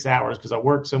hours because I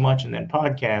work so much and then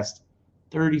podcast.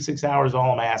 36 hours,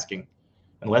 all I'm asking.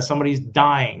 Unless somebody's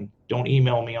dying, don't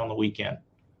email me on the weekend.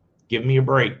 Give me a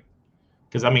break.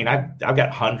 Because, I've got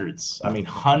hundreds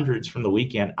from the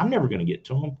weekend. I'm never going to get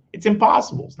to them. It's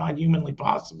impossible. It's not humanly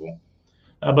possible.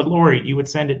 But Lori, you would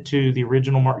send it to the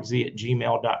original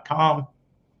MarkZ@gmail.com,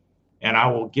 and I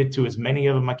will get to as many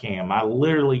of them I can. I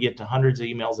literally get to hundreds of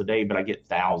emails a day, but I get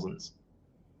thousands.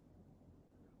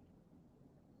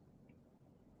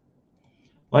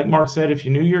 Like Mark said, if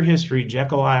you knew your history,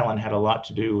 Jekyll Island had a lot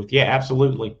to do with, yeah,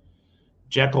 absolutely.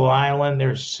 Jekyll Island,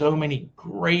 there's so many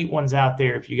great ones out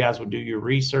there. If you guys would do your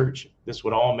research, this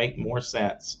would all make more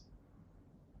sense.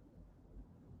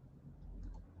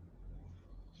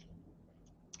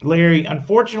 Larry,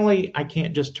 unfortunately, I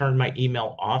can't just turn my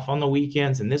email off on the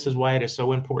weekends, and this is why it is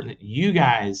so important that you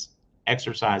guys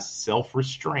exercise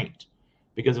self-restraint.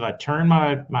 Because if I turn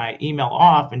my email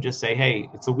off and just say, hey,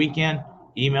 it's a weekend,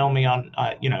 email me on,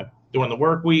 during the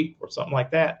work week or something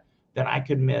like that, then I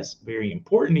could miss very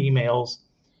important emails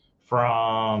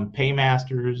from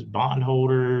paymasters,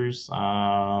 bondholders,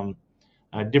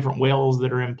 different wills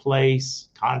that are in place,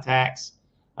 contacts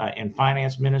in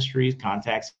finance ministries,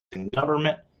 contacts in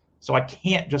government. So I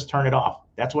can't just turn it off.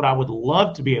 That's what I would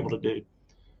love to be able to do.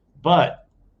 But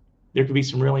there could be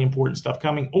some really important stuff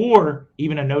coming, or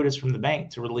even a notice from the bank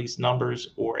to release numbers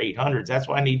or 800s. That's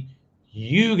why I need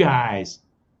you guys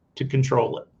to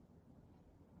control it.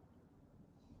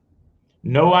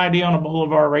 No idea on a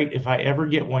boulevard rate. If I ever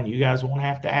get one, you guys won't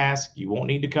have to ask. You won't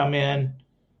need to come in.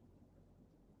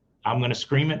 I'm going to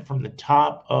scream it from the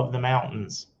top of the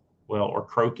mountains, or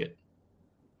croak it.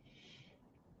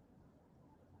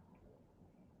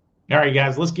 All right,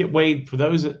 guys, let's get Wade. For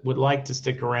those that would like to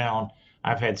stick around,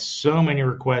 I've had so many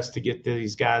requests to get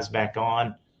these guys back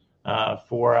on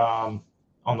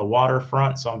on the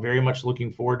waterfront, so I'm very much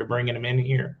looking forward to bringing them in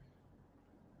here.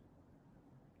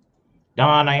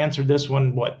 Don, I answered this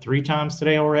one, 3 times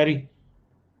today already?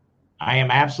 I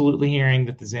am absolutely hearing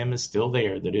that the Zim is still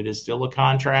there, that it is still a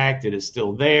contract, it is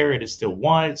still there, it is still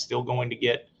one, it's still going to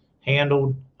get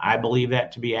handled. I believe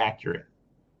that to be accurate.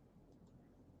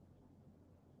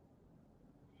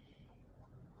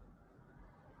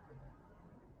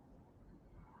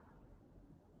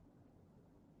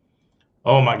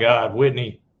 Oh my God,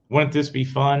 Whitney, wouldn't this be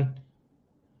fun?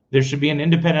 There should be an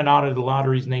independent audit of the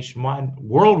lotteries nationwide,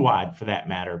 worldwide for that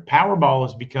matter. Powerball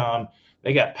has become,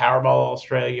 they got Powerball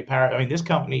Australia, this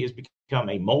company has become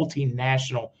a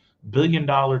multinational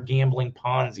billion-dollar gambling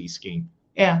Ponzi scheme.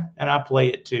 Yeah, and I play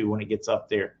it too when it gets up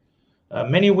there.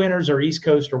 Many winners are East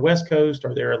Coast or West Coast.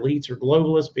 Are there elites or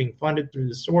globalists being funded through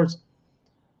the source?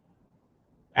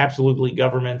 Absolutely,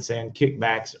 governments and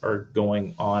kickbacks are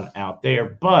going on out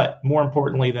there. But more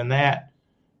importantly than that,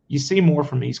 you see more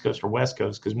from East Coast or West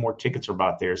Coast because more tickets are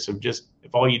bought there. So just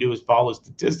if all you do is follow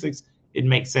statistics, it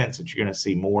makes sense that you're going to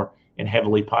see more in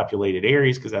heavily populated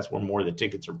areas because that's where more of the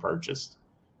tickets are purchased.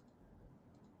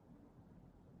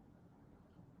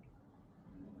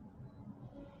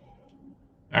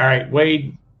 All right,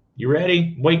 Wade, you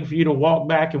ready? Waiting for you to walk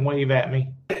back and wave at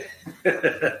me.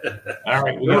 All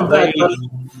right, we got Wade.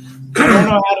 I don't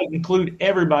know how to include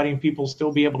everybody and people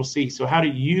still be able to see. So how do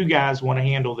you guys want to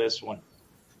handle this one?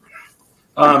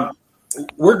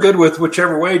 We're good with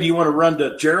whichever way. Do you want to run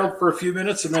to Gerald for a few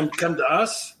minutes and then come to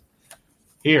us?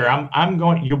 Here, I'm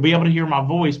going. You'll be able to hear my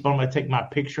voice, but I'm going to take my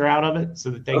picture out of it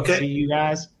so that they can see you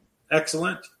guys.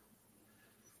 Excellent.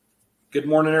 Good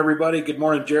morning, everybody. Good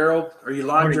morning, Gerald. Are you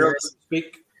live, Gerald?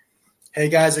 Speak. Hey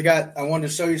guys, I wanted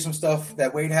to show you some stuff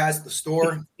that Wade has at the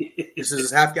store. This is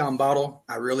his half-gallon bottle.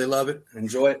 I really love it and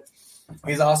enjoy it.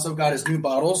 He's also got his new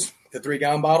bottles, the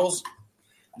 3-gallon bottles.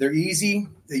 They're easy.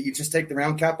 You just take the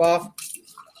round cap off,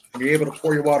 and you're able to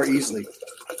pour your water easily.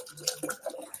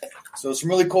 So some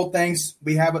really cool things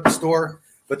we have at the store.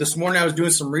 But this morning I was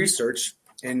doing some research,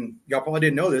 and y'all probably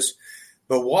didn't know this,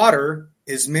 but water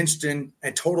is mentioned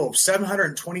a total of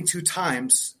 722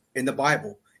 times in the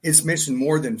Bible. It's mentioned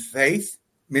more than faith,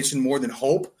 mentioned more than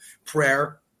hope,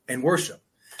 prayer, and worship.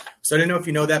 So I didn't know if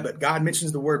you know that, but God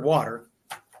mentions the word water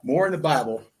more in the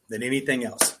Bible than anything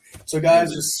else. So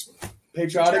guys, just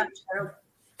patriotic.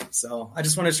 So I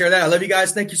just want to share that. I love you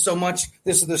guys. Thank you so much.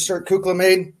 This is the shirt Kukla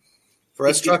made for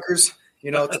us truckers.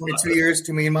 22 years,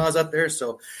 2 million miles up there.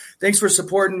 So thanks for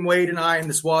supporting Wade and I in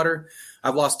this water.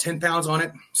 I've lost 10 pounds on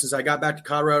it since I got back to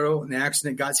Colorado in the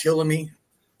accident. God's healing me.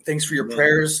 Thanks for your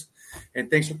prayers.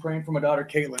 And thanks for praying for my daughter,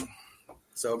 Caitlin.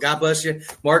 So God bless you.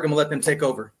 Mark, I'm going to let them take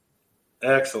over.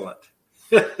 Excellent.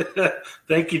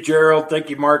 Thank you, Gerald. Thank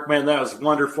you, Mark. Man, that was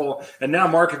wonderful. And now,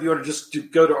 Mark, if you want to just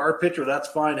go to our picture, that's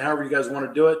fine. However you guys want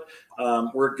to do it,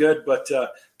 we're good. But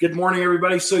good morning,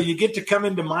 everybody. So you get to come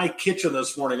into my kitchen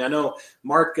this morning. I know,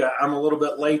 Mark, I'm a little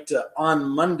bit late on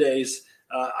Mondays.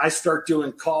 I start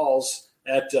doing calls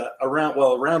at around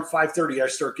 5:30. I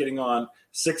start getting on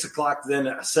 6 o'clock, then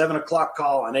a 7 o'clock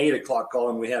call, an 8 o'clock call,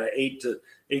 and we had an 8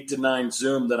 to 9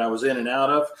 Zoom that I was in and out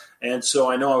of. And so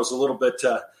I know I was a little bit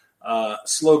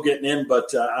slow getting in,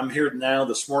 but I'm here now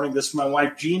this morning. This is my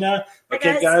wife, Gina.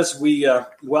 Okay, guys, we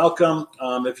welcome.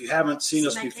 If you haven't seen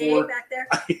us before, back there.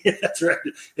 Yeah, that's right.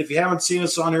 If you haven't seen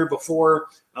us on here before,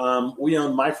 we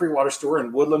own My Free Water Store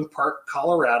in Woodland Park,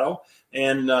 Colorado,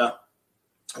 and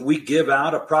we give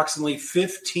out approximately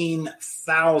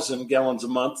 15,000 gallons a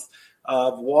month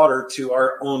of water to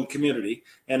our own community.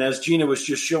 And as Gina was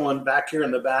just showing back here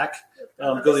in the back,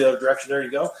 go the other direction. There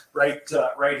you go. Right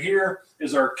here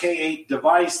is our K8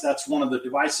 device. That's one of the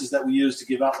devices that we use to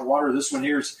give out the water. This one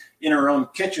here is in our own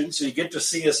kitchen. So you get to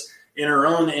see us in our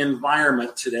own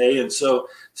environment today. And so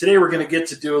today we're going to get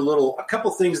to do a couple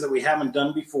things that we haven't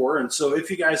done before. And so if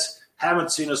you guys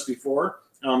haven't seen us before,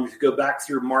 if you go back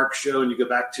through Mark's show and you go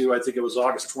back to, I think it was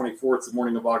August 24th, the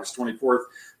morning of August 24th,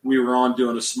 we were on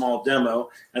doing a small demo.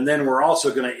 And then we're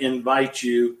also going to invite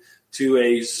you to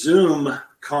a Zoom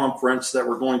conference that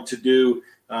we're going to do.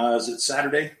 Is it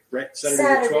Saturday, right?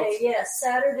 Saturday, the 12th? Yes,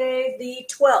 Saturday the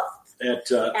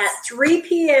 12th. At 3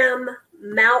 p.m.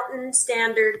 Mountain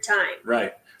Standard Time.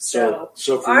 Right. So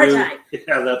for our you, time.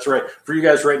 Yeah, that's right. For you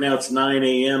guys right now, it's 9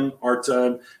 a.m. our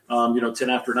time, 10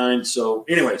 after 9. So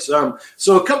anyways,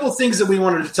 so a couple of things that we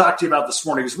wanted to talk to you about this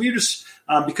morning is we just,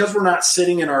 because we're not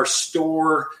sitting in our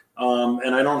store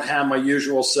and I don't have my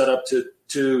usual setup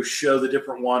to show the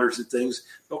different waters and things.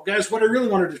 But guys, what I really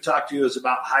wanted to talk to you is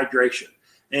about hydration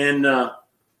and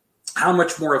how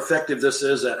much more effective this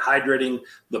is at hydrating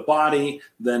the body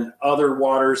than other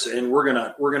waters. And we're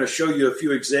gonna show you a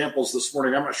few examples this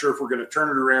morning. I'm not sure if we're gonna turn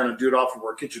it around and do it off of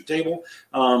our kitchen table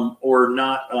or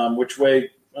not. Which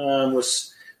way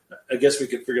I guess we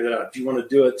could figure that out. Do you want to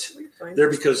do it there?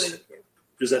 Because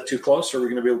is that too close? Or are we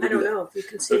going to be able to I don't know if you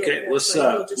can see it. Okay, let's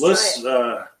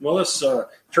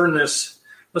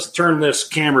turn this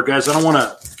camera, guys. I don't want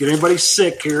to get anybody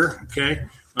sick here. Okay,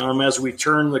 as we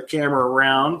turn the camera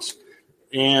around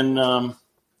and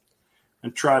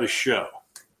try to show.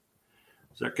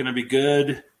 Is that going to be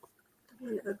good?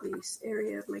 An ugly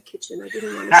area of my kitchen. I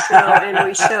didn't want to show, and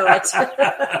we show it.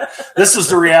 This is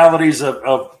the realities of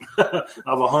a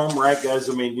home, right, guys?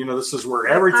 I mean, this is where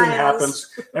everything happens.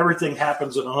 Everything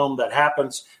happens in a home that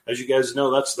happens. As you guys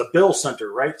know, that's the Bill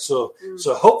Center, right? So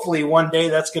hopefully one day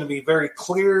that's going to be very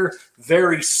clear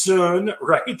very soon,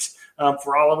 right?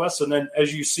 For all of us. And then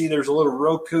as you see, there's a little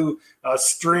Roku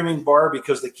streaming bar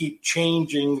because they keep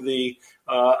changing the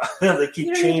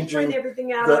changing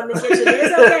everything out on the kitchen.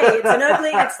 It's okay.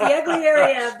 It's the ugly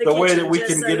area of the kitchen. The way that we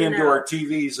can get into our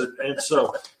TVs. And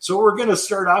so we're going to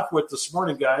start off with this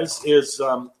morning, guys, is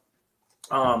we're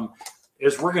going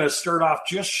to start off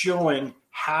just showing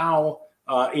how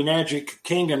Enagic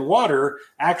Kangen water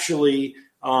actually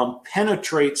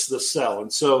penetrates the cell.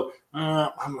 And so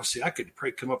I'm going to see, I could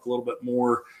probably come up a little bit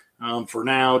more for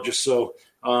now, just so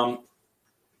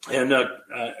and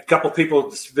a couple people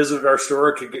visited our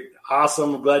store.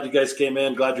 Awesome. I'm glad you guys came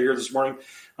in. Glad you're here this morning.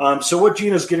 So what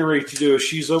Gina's getting ready to do is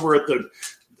she's over at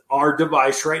our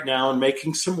device right now and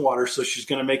making some water. So she's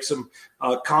going to make some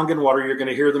Kangen water. You're going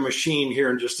to hear the machine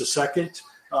here in just a second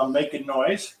making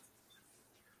noise.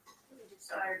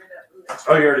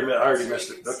 Oh, I already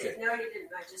missed it. Okay. No, you didn't.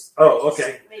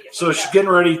 Okay. So she's getting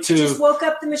ready to. Just woke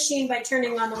up the machine by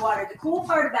turning on the water. The cool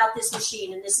part about this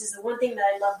machine, and this is the one thing that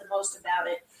I love the most about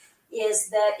it, is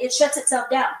that it shuts itself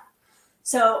down.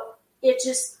 So it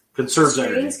just conserves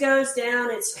energy. Goes down.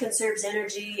 It conserves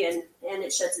energy, and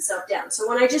it shuts itself down. So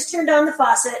when I just turned on the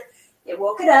faucet, it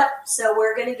woke it up. So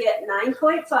we're going to get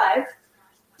 9.5.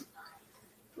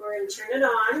 We're going to turn it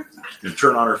on. You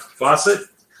turn on our faucet.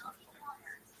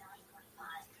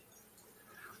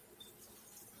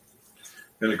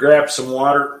 Going to grab some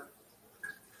water.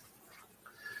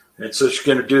 And so she's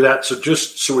going to do that. So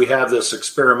just so we have this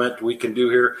experiment we can do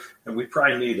here, and we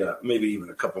probably need maybe even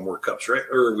a couple more cups, right?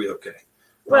 Or are we okay?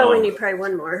 Well, we need probably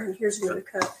one more. And here's another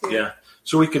cup. Here. Yeah.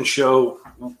 So we can show.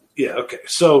 Yeah. Okay.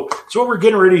 So what we're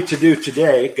getting ready to do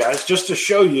today, guys, just to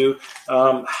show you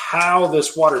how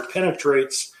this water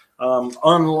penetrates,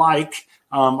 unlike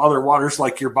other waters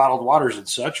like your bottled waters and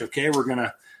such. Okay. We're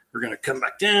gonna come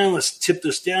back down. Let's tip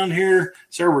this down here.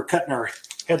 Sorry, we're cutting our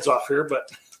heads off here, but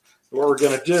what we're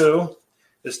gonna do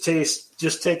is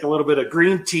just take a little bit of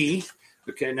green tea.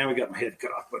 Okay, now we got my head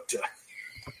cut off, but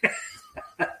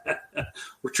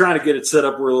We're trying to get it set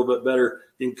up a little bit better.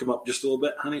 You can come up just a little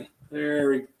bit, honey. There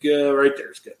we go. Right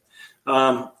there is good.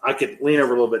 I could lean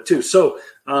over a little bit too. So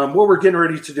what we're getting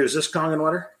ready to do, is this Kangen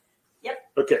water? Yep.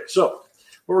 Okay, so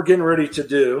what we're getting ready to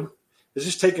do is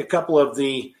just take a couple of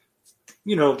the,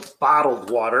 bottled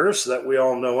waters that we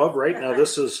all know of. Right now,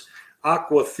 this is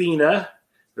Aquafina.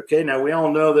 Okay, now we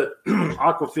all know that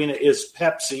Aquafina is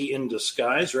Pepsi in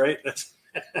disguise, right?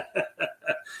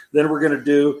 Then we're going to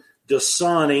do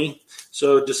Dasani.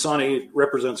 So Dasani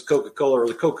represents Coca-Cola, or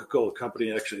the Coca-Cola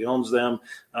company actually owns them.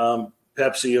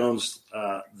 Pepsi owns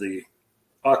the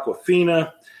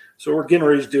Aquafina. So what we're getting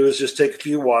ready to do is just take a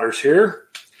few waters here,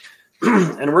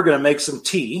 and we're going to make some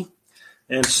tea.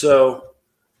 And so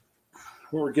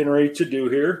what we're getting ready to do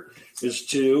here is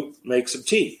to make some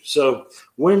tea. So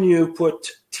when you put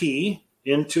tea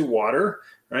into water,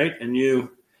 right, and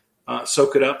you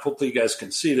soak it up, hopefully you guys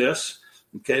can see this.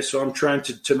 Okay, so I'm trying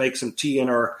to make some tea in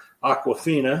our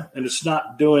Aquafina, and it's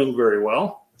not doing very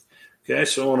well. Okay,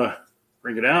 so I want to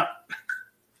bring it out.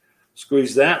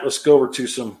 Squeeze that. Let's go over to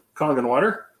some Kangen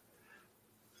water.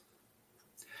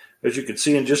 As you can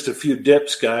see in just a few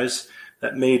dips, guys,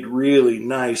 that made really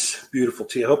nice, beautiful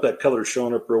tea. I hope that color is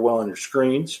showing up real well on your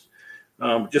screens.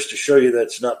 Just to show you that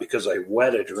it's not because I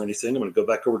wet it or anything, I'm going to go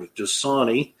back over to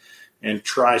Dasani and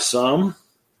try some.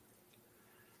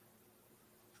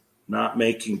 Not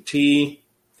making tea.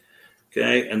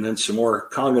 Okay, and then some more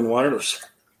Kangen water. Let's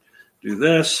do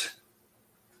this.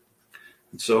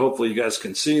 And so hopefully you guys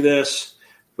can see this.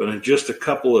 But in just a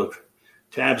couple of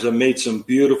tabs, I made some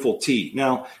beautiful tea.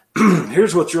 Now,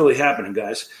 here's what's really happening,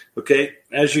 guys. Okay,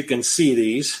 as you can see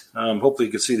these, hopefully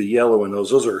you can see the yellow in those.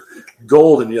 Those are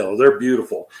golden yellow. They're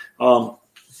beautiful.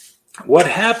 What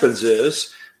happens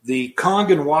is the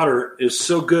Kangen water is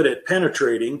so good at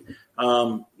penetrating.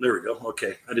 There we go.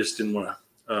 Okay, I just didn't want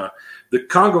to. The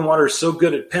Kangen water is so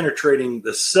good at penetrating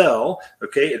the cell.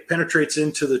 Okay, it penetrates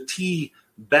into the tea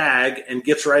bag and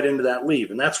gets right into that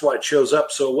leaf, and that's why it shows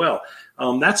up so well.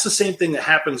 That's the same thing that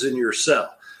happens in your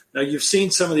cell. Now, you've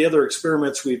seen some of the other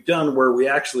experiments we've done where we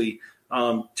actually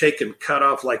take and cut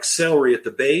off like celery at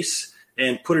the base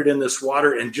and put it in this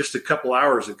water. In just a couple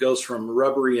hours, it goes from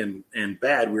rubbery and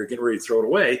bad, we were getting ready to throw it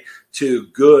away, to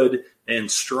good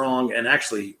and strong and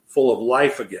actually full of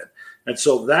life again. And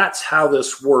so that's how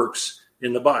this works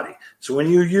in the body. So when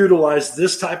you utilize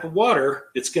this type of water,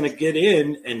 it's going to get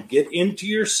in and get into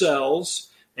your cells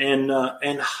and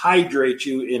hydrate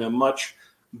you in a much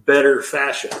better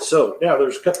fashion. So yeah,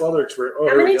 there's a couple other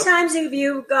experiments. How many times have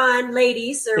you gone,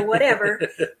 ladies or whatever,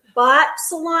 bought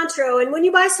cilantro? And when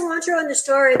you buy cilantro in the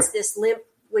store, it's this limp,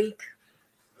 weak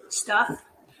stuff.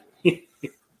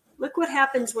 Look what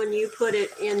happens when you put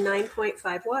it in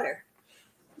 9.5 water.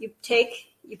 You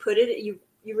put it, you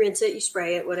rinse it, you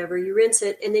spray it, whatever, you rinse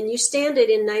it, and then you stand it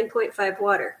in 9.5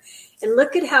 water. And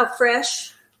look at how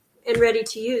fresh and ready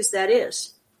to use that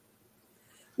is.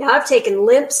 Now, I've taken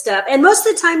limp stuff, and most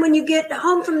of the time when you get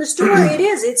home from the store,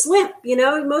 it's limp.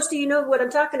 Most of you know what I'm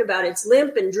talking about. It's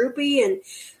limp and droopy, and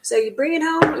so you bring it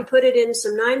home, you put it in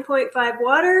some 9.5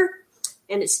 water,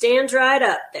 and it stands right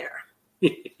up there.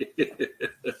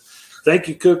 Thank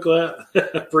you, Kukla.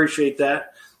 Appreciate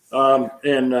that.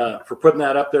 And for putting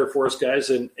that up there for us,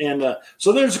 guys. And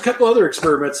so there's a couple other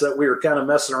experiments that we were kind of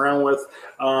messing around with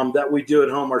that we do at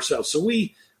home ourselves. So I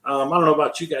don't know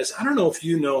about you guys. I don't know if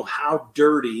you know how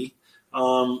dirty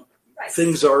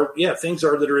things are. Yeah, things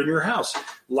are that are in your house,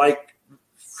 like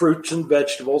fruits and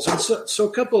vegetables. And so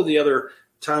a couple of the other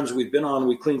times we've been on,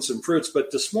 we cleaned some fruits.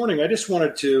 But this morning, I just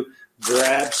wanted to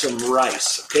grab some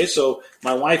rice. Okay, so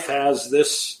my wife has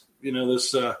this,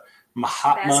 this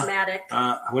Mahatma.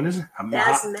 Basmati. What is it?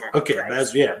 Basmati. Okay,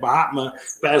 rice. Mahatma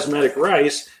basmati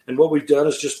rice. And what we've done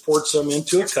is just poured some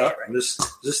into a cup. Right. And is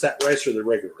this that rice or the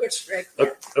regular rice? It's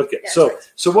regular. Okay.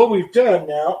 So what we've done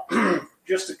now,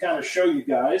 just to kind of show you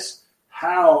guys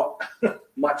how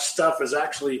much stuff is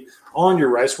actually on your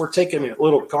rice, we're taking a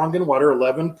little Kangen water,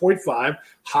 11.5,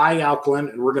 high alkaline,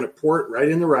 and we're going to pour it right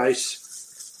in the rice.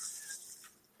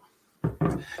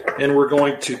 And we're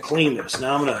going to clean this.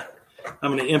 Now I'm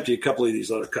going to empty a couple of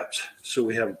these other cups so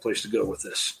we have a place to go with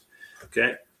this.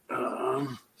 Okay.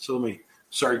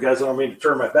 Sorry guys, I don't mean to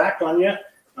turn my back on you.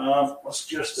 Let's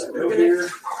just go here.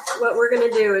 What we're going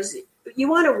to do is you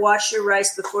want to wash your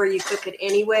rice before you cook it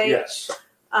anyway. Yes.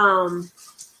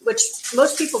 Which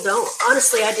most people don't.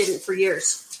 Honestly, I didn't for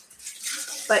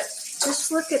years. But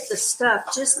just look at the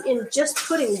stuff, just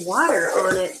putting water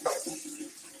on it.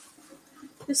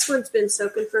 This one's been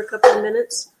soaking for a couple of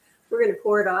minutes. We're going to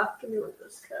pour it off. Give me one of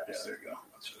those cups. Yeah, there you go.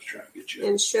 That's what I was trying to get you.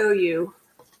 And show you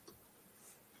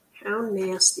how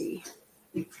nasty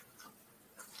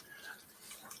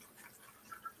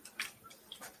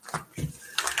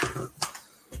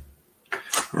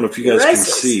don't know if you guys can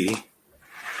see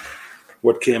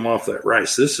what came off that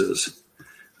rice. This is,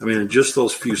 I mean, in just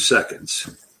those few seconds.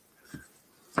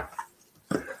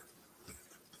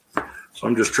 So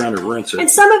I'm just trying to rinse it. And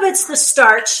some of it's the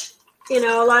starch. A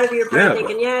lot of you are probably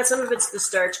thinking, some of it's the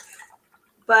starch.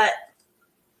 But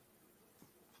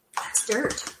that's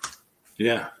dirt.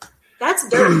 Yeah. That's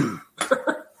dirt.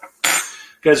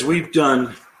 Guys, we've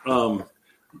done,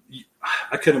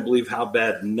 I couldn't believe how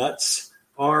bad nuts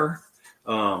are.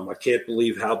 I can't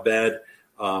believe how bad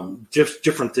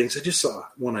different things. I just saw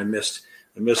one I missed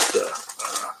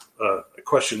a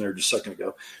question there just a second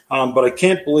ago. But I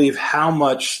can't believe how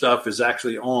much stuff is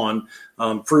actually on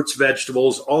fruits,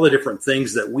 vegetables, all the different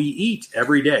things that we eat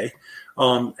every day.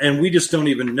 And we just don't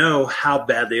even know how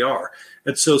bad they are.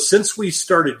 And so since we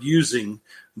started using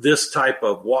this type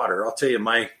of water, I'll tell you,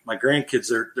 my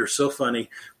grandkids, they're so funny.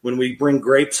 When we bring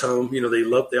grapes home,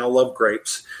 they all love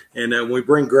grapes. And when we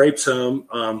bring grapes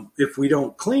home, if we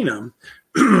don't clean them,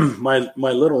 my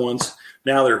little ones,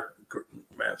 now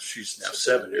she's now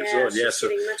 7 years old. Yeah. So,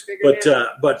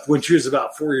 but when she was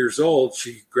about 4 years old,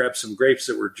 she grabbed some grapes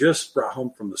that were just brought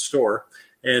home from the store,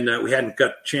 and we hadn't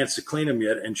got a chance to clean them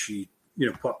yet. And she,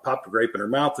 popped a grape in her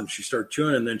mouth, and she started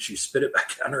chewing, and then she spit it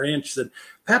back out her hand. She said,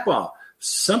 "Papa,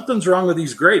 something's wrong with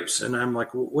these grapes." And I'm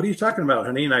like, well, "What are you talking about,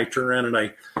 honey?" And I turned around,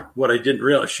 and what I didn't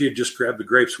realize, she had just grabbed the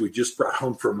grapes we just brought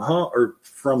home from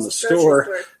the store.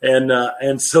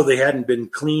 And so they hadn't been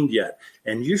cleaned yet.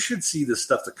 And you should see the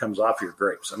stuff that comes off your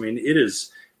grapes. I mean,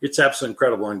 it's absolutely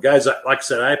incredible. And guys, like I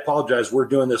said, I apologize. We're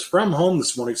doing this from home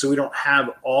this morning, so we don't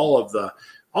have all of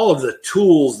the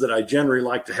tools that I generally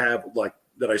like to have, like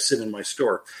that I sit in my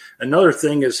store. Another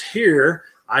thing is here,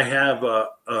 I have a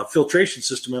filtration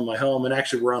system in my home, and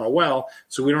actually we're on a well,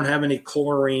 so we don't have any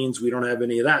chlorines. We don't have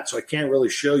any of that. So I can't really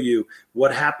show you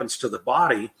what happens to the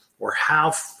body or how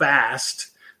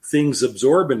fast things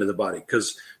absorb into the body.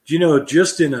 Because,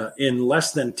 just in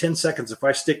less than 10 seconds, if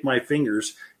I stick my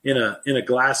fingers in a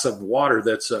glass of water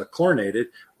that's chlorinated,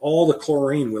 all the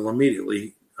chlorine will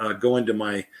immediately go into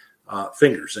my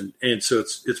fingers. And so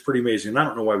it's pretty amazing. And I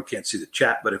don't know why we can't see the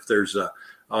chat, but if there's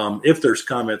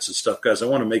comments and stuff, guys, I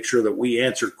want to make sure that we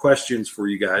answer questions for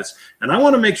you guys. And I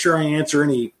want to make sure I answer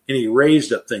any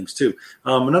raised up things too.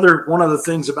 One of the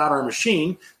things about our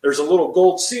machine, there's a little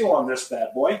gold seal on this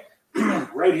bad boy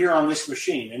right here on this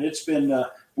machine. And it's been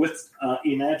with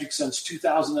eMagic since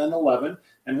 2011.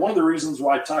 And one of the reasons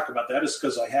why I talk about that is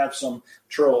because I have some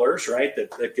trollers, right,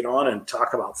 that get on and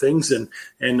talk about things. And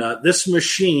this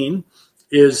machine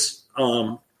is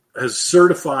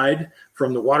certified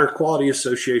from the Water Quality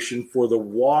Association for the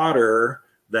water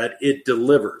that it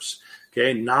delivers.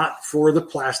 Okay, not for the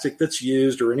plastic that's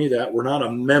used or any of that. We're not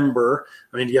a member.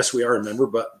 I mean, yes, we are a member,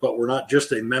 but we're not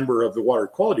just a member of the Water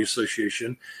Quality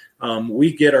Association.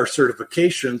 We get our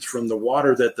certifications from the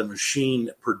water that the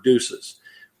machine produces.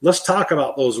 Let's talk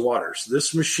about those waters.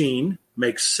 This machine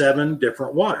makes 7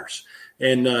 different waters.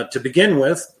 And to begin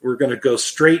with, we're going to go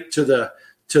straight to the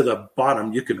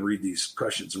bottom. You can read these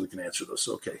questions and we can answer those.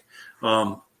 Okay.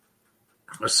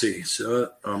 Let's see. So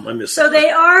I missed. So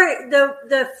they are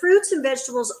the fruits and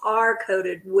vegetables are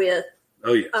coated with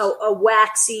a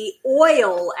waxy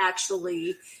oil,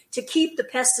 actually, to keep the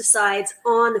pesticides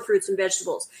on the fruits and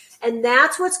vegetables. And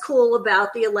that's what's cool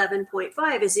about the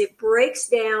 11.5 is it breaks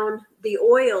down the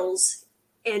oils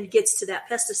and gets to that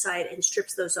pesticide and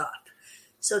strips those off.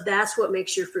 So that's what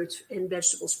makes your fruits and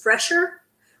vegetables fresher,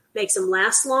 makes them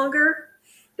last longer,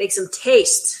 makes them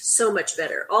taste so much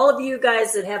better. All of you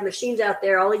guys that have machines out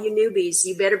there, all of you newbies,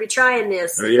 you better be trying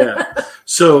this. Oh, yeah.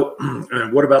 So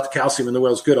what about the calcium in the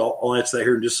oils? Good. I'll answer that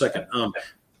here in just a second.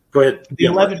 Go ahead.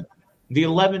 The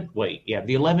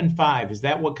 11.5, is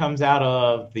that what comes out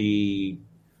of the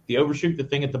overshoot, the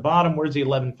thing at the bottom? Where's the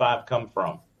 11.5 come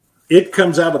from? It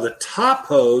comes out of the top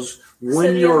hose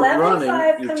when you're running.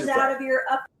 11.5 comes out of your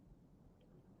upper.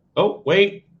 Oh,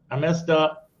 wait. I messed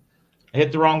up. I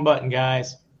hit the wrong button,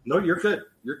 guys. No, you're good.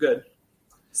 You're good.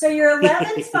 So your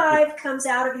 11.5 comes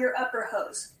out of your upper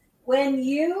hose. When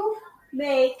you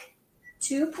make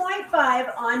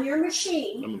 2.5 on your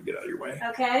machine. I'm going to get out of your way.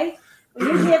 Okay. When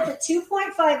you hit the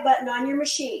 2.5 button on your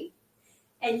machine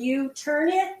and you turn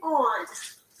it on,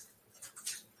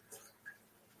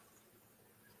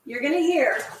 you're going to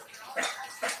hear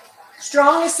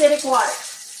strong acidic water.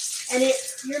 And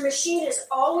your machine's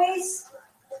always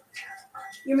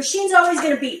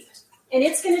going to beep. And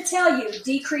it's going to tell you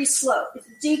decrease slow.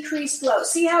 Decrease slow.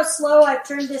 See how slow I've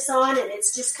turned this on and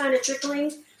it's just kind of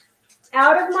trickling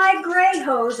out of my gray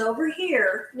hose over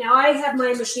here. Now I have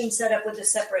my machine set up with a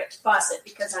separate faucet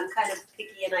because I'm kind of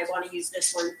picky and I want to use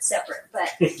this one separate. But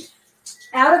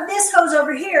Out of this hose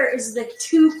over here is the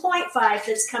 2.5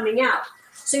 that's coming out.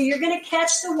 So you're going to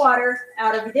catch the water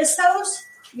out of this hose.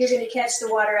 You're going to catch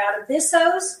the water out of this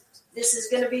hose. This is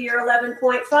going to be your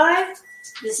 11.5.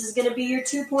 This is going to be your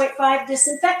 2.5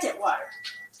 disinfectant water.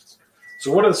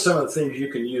 So what are some of the things you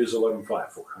can use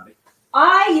 11.5 for, honey?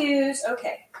 I use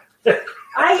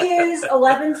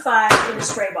 11.5 in a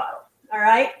spray bottle. All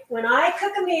right. When I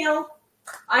cook a meal,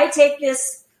 I take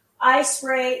this, I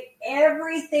spray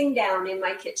everything down in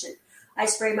my kitchen. I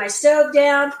spray my stove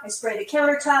down. I spray the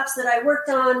countertops that I worked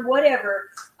on, whatever.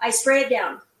 I spray it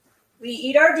down. We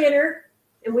eat our dinner,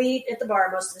 and we eat at the bar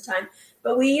most of the time,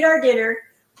 but we eat our dinner.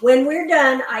 When we're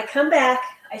done, I come back,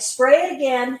 I spray it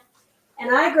again,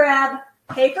 and I grab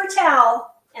paper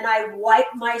towel, and I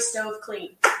wipe my stove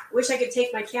clean. Wish I could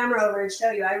take my camera over and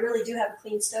show you. I really do have a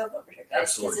clean stove over here,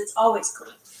 guys, because it's always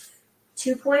clean.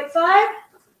 2.5,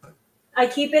 I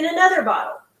keep in another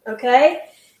bottle, okay?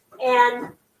 And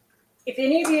if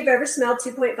any of you have ever smelled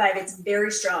 2.5, it's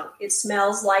very strong. It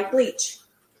smells like bleach,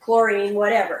 chlorine,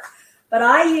 whatever. But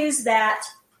I use that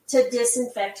to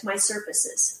disinfect my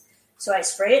surfaces. So I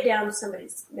spray it down.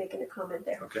 Somebody's making a comment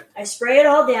there. Okay. I spray it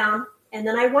all down, and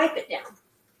then I wipe it down.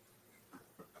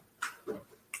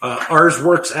 Ours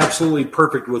works absolutely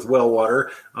perfect with well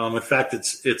water. In fact,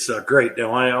 it's great.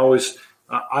 Now, I always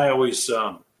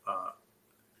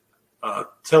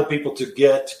tell people to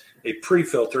get a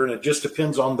pre-filter, and it just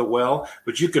depends on the well.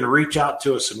 But you can reach out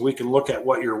to us, and we can look at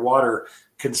what your water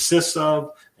consists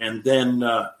of, and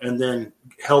then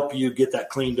help you get that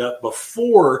cleaned up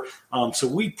before. So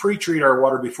we pre-treat our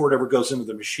water before it ever goes into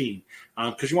the machine,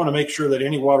 because you want to make sure that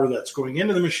any water that's going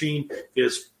into the machine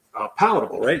is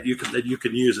palatable, right? You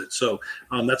can use it. So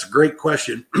that's a great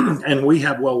question, and we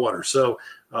have well water. So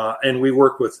and we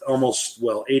work with almost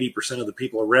 80% of the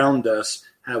people around us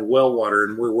have well water,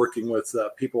 and we're working with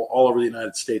people all over the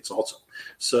United States also.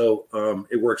 So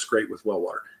it works great with well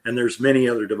water, and there's many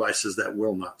other devices that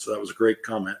will not. So that was a great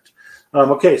comment.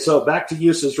 Okay, so back to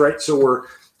uses, right? So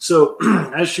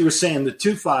as she was saying, the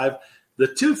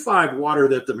 2.5 water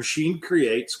that the machine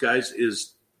creates, guys,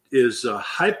 is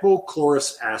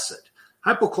hypochlorous acid.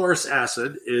 Hypochlorous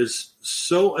acid is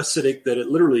so acidic that it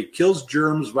literally kills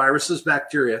germs, viruses,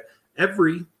 bacteria,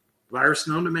 every virus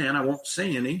known to man. I won't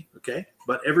say any, okay,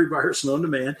 but every virus known to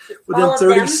man within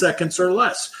 30 seconds or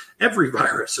less. Every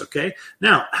virus, okay?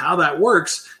 Now, how that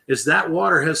works is that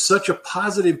water has such a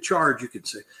positive charge, you could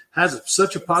say, has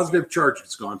such a positive charge,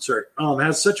 it's gone, sorry,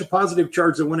 has such a positive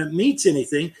charge that when it meets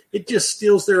anything, it just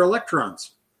steals their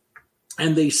electrons,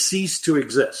 and they cease to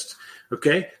exist.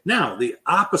 Okay. Now, the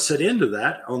opposite end of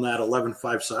that, on that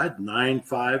 11.5 side,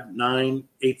 9.5,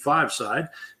 9.85 side,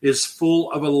 is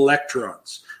full of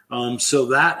electrons. So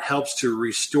that helps to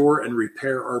restore and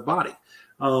repair our body.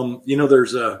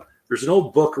 There's an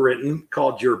old book written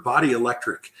called Your Body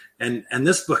Electric, and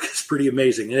this book is pretty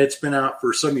amazing. And it's been out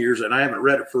for some years, and I haven't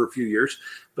read it for a few years.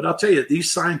 But I'll tell you,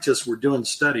 these scientists were doing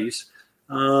studies.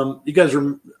 You guys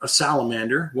are a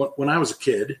salamander. When I was a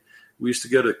kid, we used to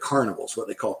go to carnivals, what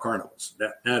they call carnivals.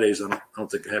 Nowadays, I don't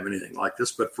think I have anything like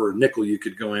this, but for a nickel, you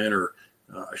could go in, or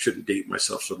I shouldn't date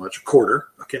myself so much, a quarter,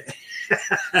 okay?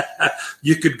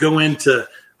 You could go into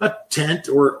a tent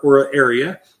or an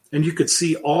area, and you could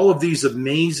see all of these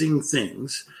amazing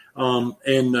things.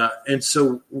 And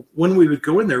so when we would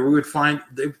go in there, we would find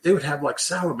they would have like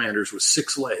salamanders with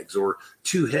 6 legs or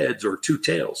 2 heads or 2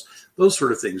 tails, those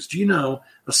sort of things. Do you know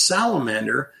a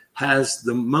salamander has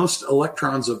the most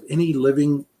electrons of any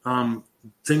living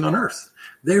thing on Earth?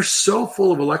 They're so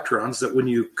full of electrons that when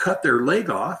you cut their leg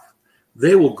off,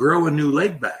 they will grow a new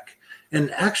leg back. And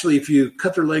actually, if you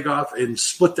cut their leg off and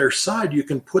split their side, you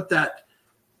can put that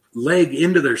leg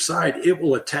into their side. It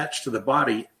will attach to the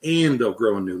body, and they'll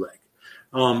grow a new leg.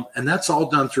 And that's all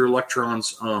done through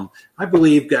electrons. I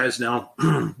believe, guys, now,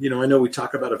 I know we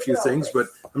talk about a few things, but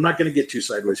I'm not going to get too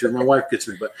sideways here. My wife gets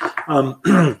me. But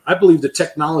I believe the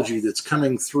technology that's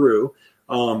coming through,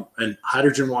 and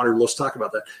hydrogen water, let's talk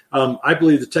about that. I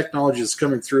believe the technology that's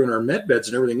coming through in our med beds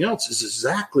and everything else is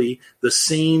exactly the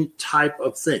same type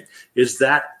of thing, is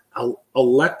that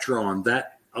electron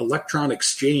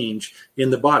exchange in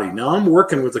the body. Now, I'm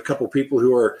working with a couple people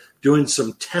who are doing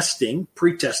some testing,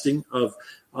 pre-testing of,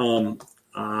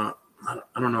 I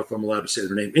don't know if I'm allowed to say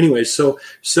their name. Anyways,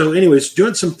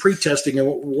 doing some pre-testing, and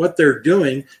what they're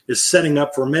doing is setting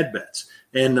up for med beds.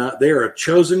 And they are a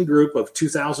chosen group of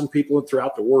 2,000 people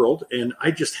throughout the world. And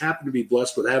I just happen to be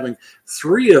blessed with having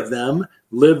 3 of them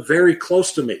live very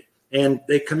close to me. And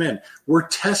they come in. We're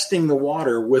testing the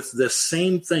water with the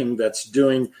same thing that's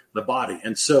doing the body.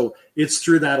 And so it's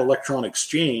through that electron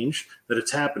exchange that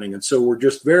it's happening. And so we're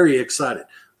just very excited.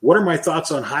 what are my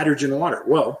thoughts on hydrogen water?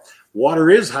 Well, water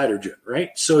is hydrogen, right?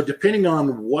 So depending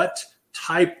on what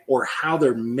type or how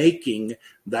they're making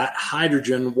that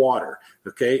hydrogen water,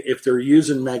 okay, if they're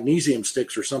using magnesium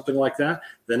sticks or something like that,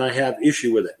 then I have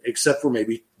issue with it, except for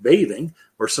maybe bathing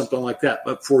or something like that,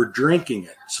 but for drinking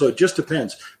it. So it just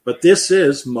depends. But this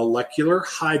is molecular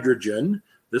hydrogen.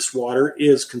 This water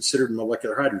is considered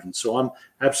molecular hydrogen. So I'm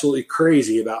absolutely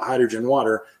crazy about hydrogen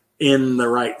water in the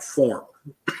right form.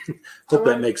 Hope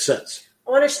that makes sense.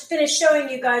 I want to finish showing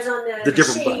you guys on the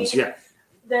different machine, buttons, yeah.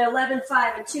 The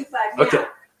 11.5 and 2.5. Okay.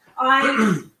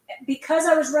 Now, because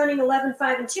I was running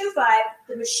 11.5 and 2.5,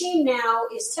 the machine now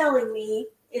is telling me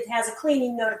it has a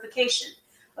cleaning notification.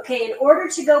 Okay, in order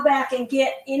to go back and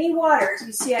get any water,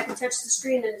 you see I can touch the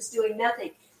screen and it's doing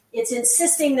nothing. It's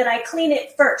insisting that I clean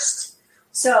it first.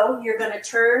 So you're going to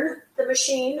turn the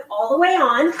machine all the way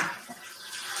on,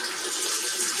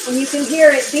 and you can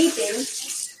hear it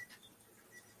beeping,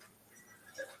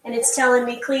 and it's telling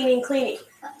me cleaning, cleaning.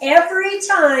 Every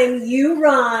time you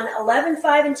run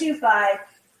 11.5 and 2.5,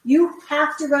 you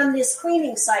have to run this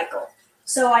cleaning cycle.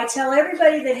 So I tell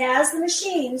everybody that has the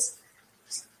machines,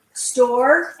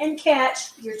 store and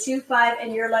catch your 2.5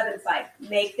 and your 11.5.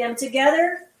 Make them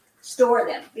together, store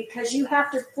them, because you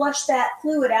have to flush that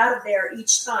fluid out of there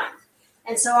each time.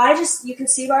 And so you can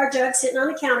see our jug sitting on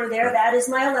the counter there. That is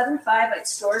my 11.5. It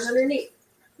stores underneath.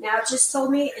 Now it just told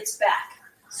me it's back.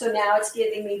 So now it's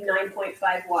giving me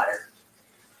 9.5 water.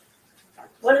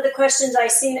 One of the questions I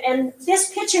seen, and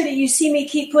this picture that you see me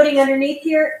keep putting underneath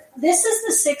here, this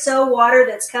is the 6.0 water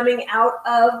that's coming out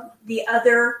of the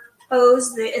other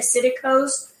hose, the acidic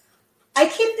hose. I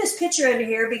keep this picture under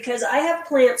here because I have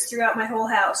plants throughout my whole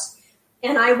house,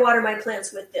 and I water my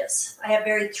plants with this. I have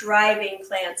very thriving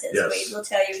plants, as Wade will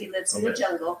tell you. He lives in the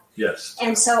jungle. Yes.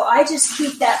 And so I just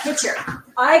keep that picture.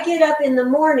 I get up in the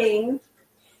morning,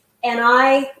 and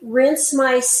I rinse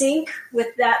my sink with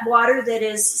that water that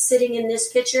is sitting in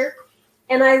this pitcher,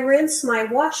 and I rinse my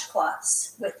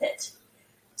washcloths with it.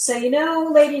 So,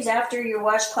 ladies, after your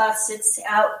washcloth sits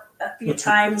out a few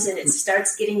times and it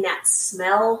starts getting that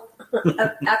smell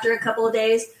after a couple of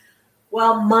days,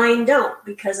 well, mine don't,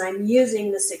 because I'm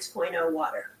using the 6.0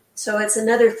 water. So it's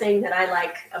another thing that I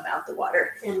like about the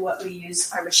water and what we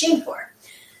use our machine for.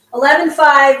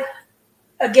 11.5.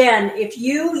 Again, if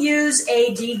you use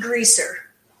a degreaser,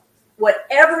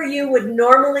 whatever you would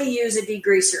normally use a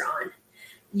degreaser on,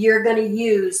 you're going to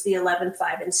use the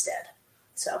 11.5 instead.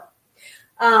 So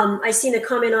I seen a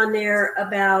comment on there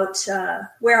about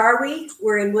where are we?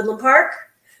 We're in Woodland Park.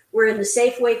 We're in the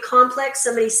Safeway complex.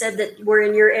 Somebody said that we're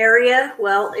in your area.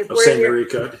 Well, if we're same area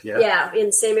code, yeah, in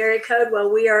the same area code.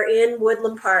 Well, we are in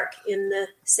Woodland Park in the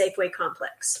Safeway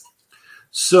complex.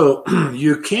 So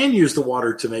you can use the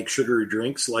water to make sugary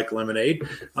drinks like lemonade.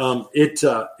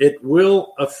 It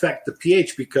will affect the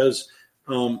pH because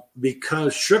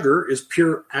sugar is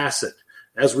pure acid.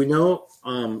 As we know,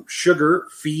 sugar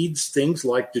feeds things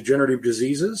like degenerative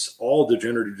diseases. All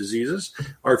degenerative diseases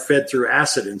are fed through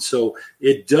acid. And so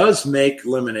it does make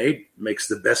lemonade, makes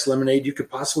the best lemonade you could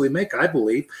possibly make, I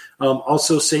believe.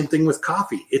 Also, same thing with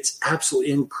coffee. It's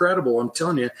absolutely incredible. I'm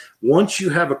telling you, once you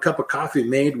have a cup of coffee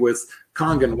made with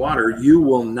Kangen water, you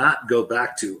will not go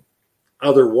back to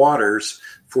other waters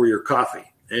for your coffee.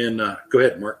 And go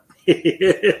ahead, Mark.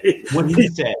 When he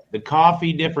said the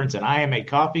coffee difference, and I am a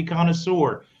coffee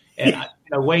connoisseur, and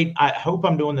I hope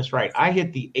I'm doing this right. I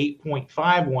hit the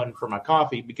 8.5 one for my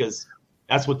coffee because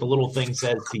that's what the little thing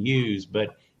says to use,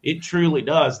 but it truly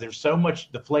does. There's so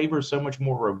much, the flavor is so much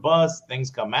more robust. Things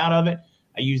come out of it.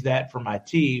 I use that for my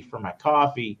tea, for my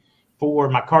coffee, for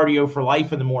my cardio for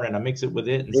life in the morning. I mix it with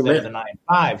it instead of the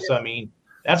 9.5. So, I mean,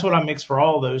 that's what I mix for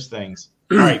all those things.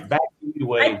 All right, back to you,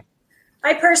 Wade.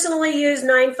 I personally use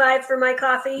 9.5 for my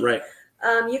coffee. Right.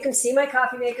 You can see my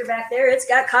coffee maker back there. It's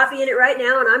got coffee in it right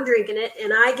now, and I'm drinking it.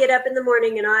 And I get up in the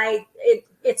morning, and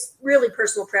it's really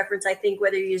personal preference, I think,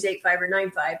 whether you use 8.5 or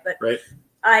 9.5. But right.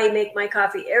 I make my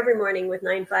coffee every morning with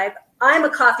 9.5. I'm a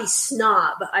coffee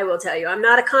snob, I will tell you. I'm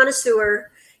not a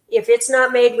connoisseur. If it's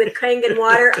not made with Kangen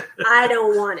water, I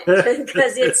don't want it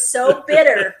because it's so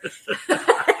bitter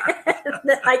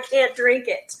that I can't drink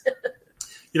it.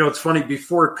 It's funny.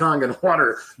 Before Kangen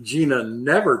water, Gina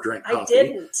never drank coffee. I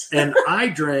didn't. And I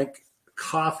drank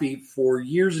coffee for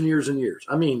years and years and years.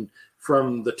 I mean,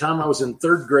 from the time I was in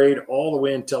third grade all the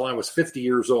way until I was 50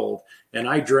 years old. And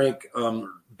I drank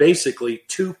basically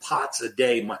 2 pots a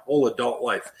day my whole adult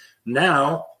life.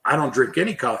 Now, I don't drink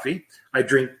any coffee. I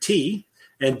drink tea.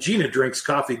 And Gina drinks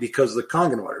coffee because of the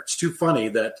Kangen water. It's too funny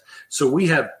that, so we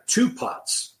have 2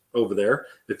 pots over there,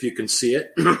 if you can see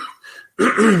it.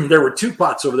 There were 2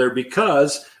 pots over there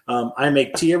because I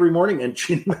make tea every morning, and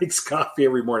Gina makes coffee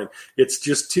every morning. It's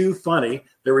just too funny.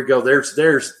 There we go. There's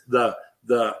the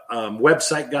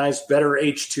website, guys. Better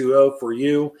H2O for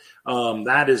you.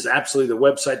 That is absolutely the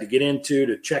website to get into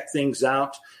to check things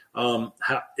out.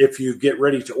 If you get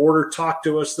ready to order, talk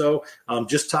to us though.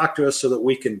 Just talk to us so that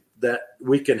we can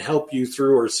help you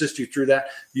through or assist you through that.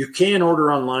 You can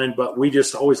order online, but we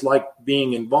just always like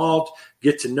being involved,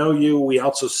 get to know you. We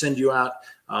also send you out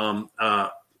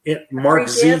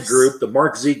MarkZ group, the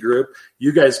MarkZ group.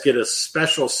 You guys get a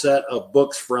special set of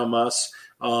books from us,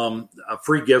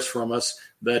 free gifts from us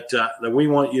that we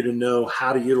want you to know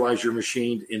how to utilize your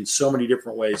machine in so many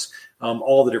different ways,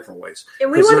 all the different ways.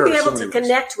 And we want to be able to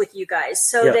connect with you guys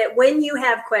so that when you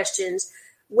have questions,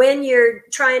 when you're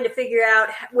trying to figure out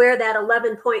where that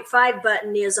 11.5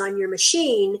 button is on your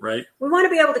machine, right, we want to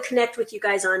be able to connect with you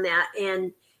guys on that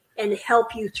and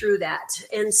help you through that.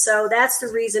 And so that's the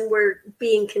reason we're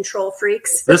being control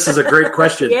freaks. This is a great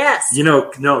question. Yes.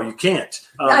 No, you can't.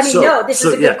 This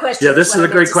is a good question. Yeah, this is a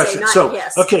great question.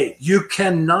 Yes. Okay, you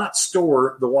cannot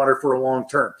store the water for a long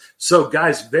term. So,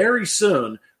 guys, very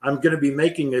soon I'm going to be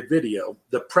making a video,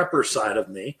 the prepper side of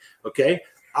me, okay?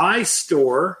 I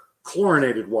store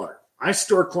chlorinated water. I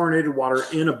store chlorinated water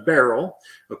in a barrel,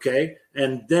 okay?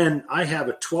 And then I have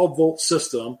a 12-volt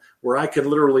system where I can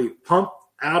literally pump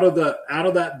out of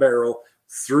that barrel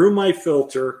through my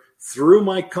filter, through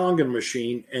my Kangen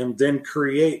machine, and then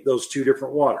create those two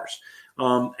different waters.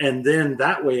 And then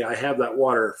that way I have that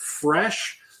water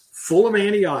fresh, full of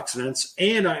antioxidants.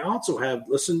 And I also have,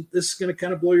 listen, this is going to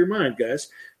kind of blow your mind, guys.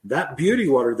 That beauty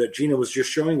water that Gina was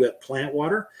just showing, that plant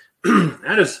water,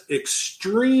 that is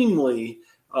extremely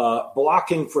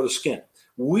blocking for the skin.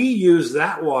 We use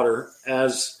that water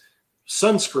as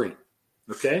sunscreen,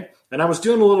 okay? And I was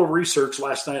doing a little research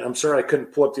last night. I'm sorry I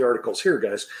couldn't pull up the articles here,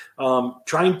 guys.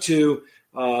 Trying to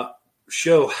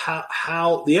show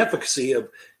how the efficacy of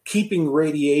keeping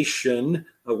radiation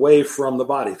away from the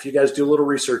body. If you guys do a little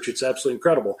research, it's absolutely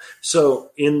incredible.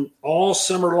 So in all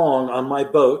summer long on my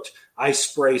boat, I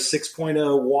spray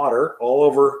 6.0 water all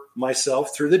over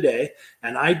myself through the day,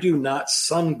 and I do not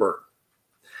sunburn.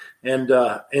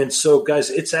 And so, guys,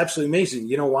 it's absolutely amazing.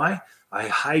 You know why? I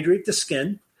hydrate the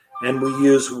skin. And we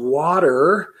use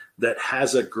water that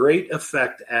has a great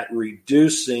effect at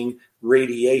reducing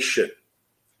radiation.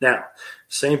 Now,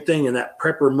 same thing in that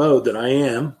prepper mode that I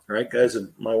am, right, guys?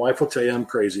 And my wife will tell you I'm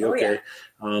crazy, okay?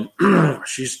 Oh, yeah.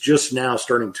 She's just now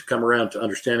starting to come around to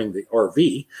understanding the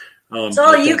RV. It's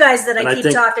all you guys that I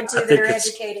keep talking to that are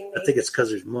educating me. I think it's because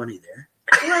there's money there.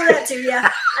 Well, that too, yeah.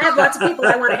 I have lots of people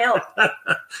I want to help.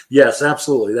 Yes,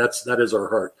 absolutely. That is our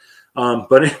heart.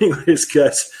 But anyways,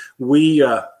 guys,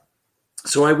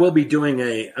 so I will be doing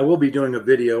a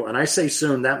video, and I say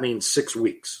soon, that means 6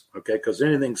 weeks, okay? Because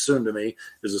anything soon to me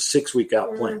is a 6-week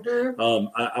out plan. Mm-hmm.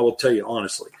 I will tell you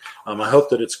honestly. I hope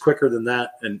that it's quicker than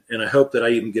that, and I hope that I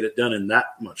even get it done in that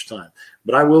much time.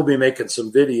 But I will be making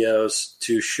some videos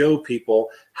to show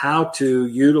people how to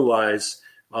utilize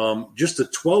just a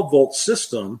 12-volt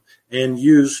system and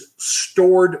use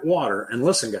stored water. And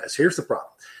listen, guys, here's the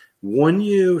problem. When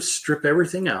you strip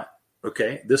everything out,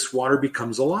 okay, this water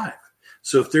becomes alive.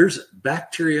 So if there's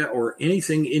bacteria or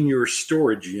anything in your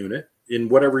storage unit, in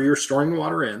whatever you're storing the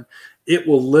water in, it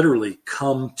will literally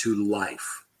come to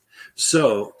life.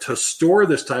 So to store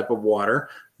this type of water,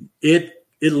 it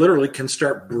literally can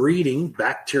start breeding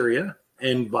bacteria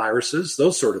and viruses,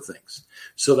 those sort of things.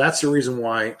 So that's the reason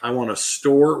why I want to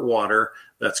store water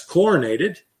that's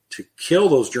chlorinated to kill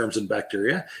those germs and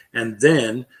bacteria, and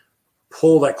then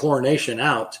pull that chlorination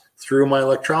out through my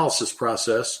electrolysis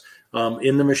process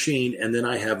in the machine, and then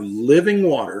I have living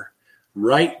water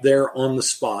right there on the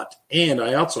spot. And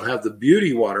I also have the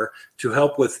beauty water to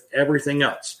help with everything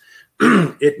else.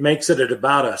 It makes it at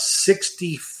about a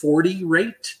 60-40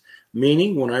 rate,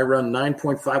 meaning when I run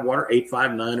 9.5 water,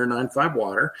 8.5, 9, or 9.5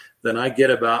 water, then I get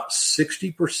about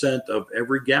 60% of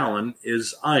every gallon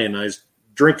is ionized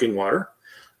drinking water,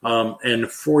 and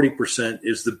 40%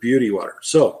 is the beauty water.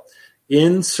 So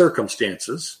in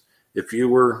circumstances, if you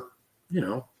were,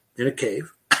 in a cave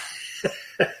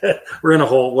or in a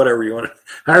hole, whatever you want,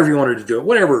 however you wanted to do it,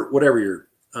 whatever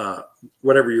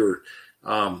your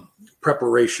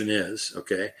preparation is,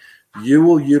 okay, you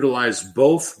will utilize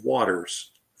both waters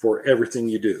for everything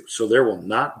you do. So there will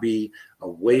not be a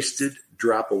wasted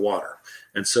drop of water.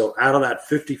 And so out of that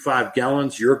 55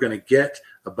 gallons, you're going to get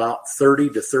about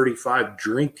 30 to 35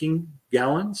 drinking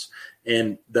gallons,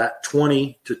 and that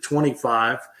 20 to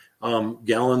 25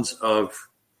 gallons of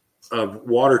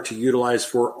water to utilize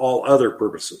for all other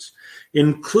purposes,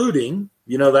 including,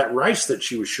 that rice that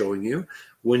she was showing you.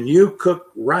 When you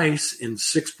cook rice in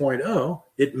 6.0,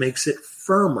 it makes it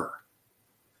firmer.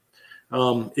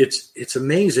 It's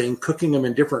amazing cooking them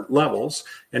in different levels,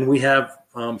 and we have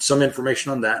some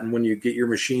information on that. And when you get your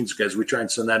machines, guys, we try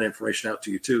and send that information out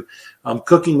to you too.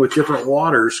 Cooking with different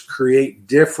waters create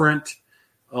different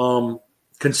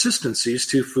consistencies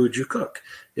to food you cook.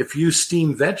 If you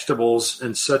steam vegetables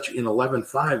and such in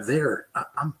 11.5 there,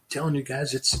 I'm telling you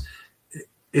guys,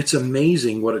 it's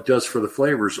amazing what it does for the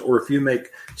flavors. Or if you make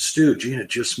stew, Gina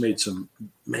just made some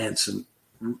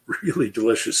really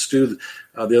delicious stew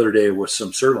the other day with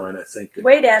some sirloin, I think.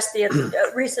 Wade asked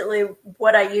recently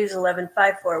what I use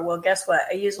 11.5 for. Well, guess what?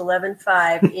 I use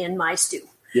 11.5 in my stew.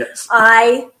 Yes.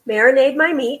 I marinate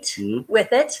my meat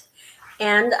with it,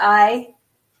 and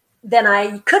then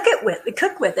I cook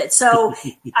with it. So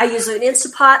I use an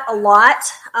Instapot a lot.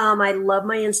 I love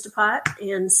my Instapot,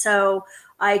 and so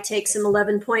I take some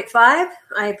 11.5.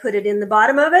 I put it in the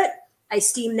bottom of it. I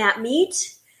steam that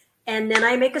meat, and then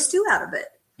I make a stew out of it.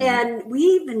 And we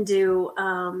even do,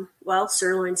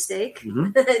 sirloin steak.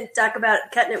 Talk about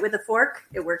cutting it with a fork.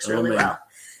 It works really well.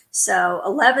 So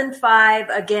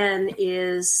 11.5, again,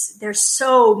 there's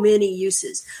so many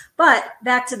uses. But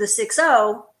back to the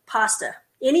 6.0, pasta.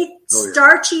 Any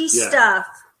starchy stuff,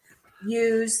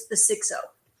 use the 6.0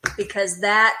 because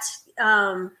that,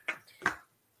 I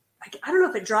don't know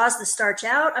if it draws the starch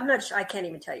out. I'm not sure. I can't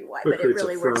even tell you why, but it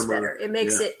really works better. It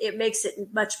makes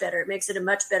it much better. It makes it a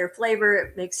much better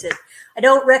flavor. I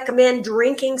don't recommend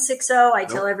drinking 6.0. I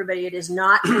tell everybody it is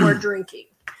not for drinking,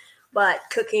 but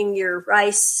cooking your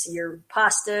rice, your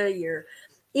pasta,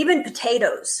 even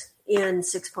potatoes in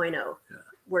 6.0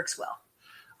 works well.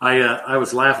 I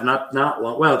was laughing not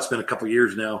long. Well, it's been a couple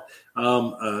years now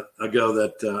ago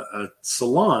that a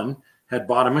salon had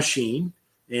bought a machine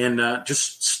and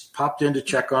just popped in to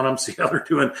check on them, see how they're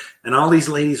doing. And all these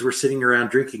ladies were sitting around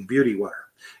drinking beauty water.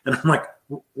 And I'm like,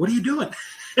 what are you doing?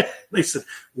 They said,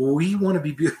 we want to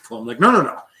be beautiful. I'm like,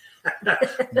 no.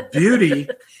 Beauty,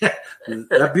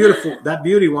 that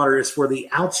beauty water is for the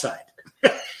outside.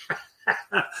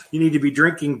 You need to be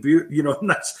drinking,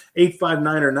 that's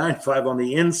 8.59 or 9.5 on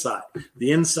the inside.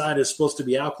 The inside is supposed to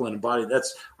be alkaline body.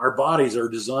 Our bodies are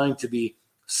designed to be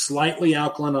slightly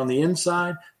alkaline on the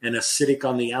inside and acidic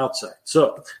on the outside.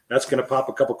 So that's going to pop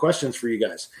a couple questions for you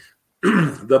guys.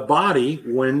 The body,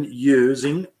 when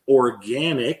using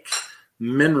organic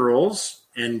minerals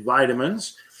and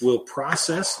vitamins, will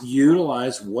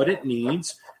utilize what it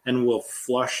needs, and will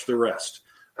flush the rest.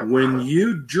 When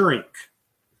you drink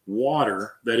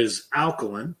water that is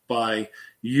alkaline by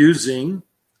using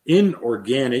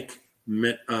inorganic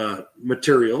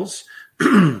materials,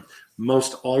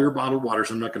 most all your bottled waters,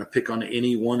 I'm not going to pick on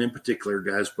any one in particular,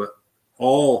 guys, but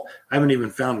I haven't even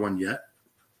found one yet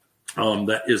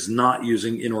that is not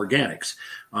using inorganics.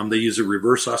 They use a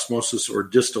reverse osmosis or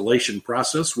distillation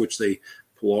process, which they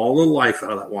pull all the life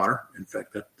out of that water. In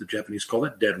fact, the Japanese call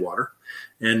it dead water.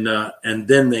 And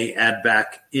then they add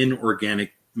back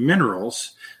inorganic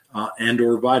minerals and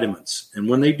or vitamins. And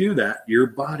when they do that, your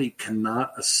body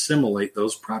cannot assimilate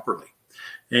those properly.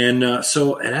 And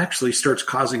so it actually starts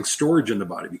causing storage in the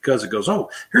body because it goes,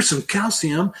 here's some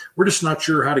calcium. We're just not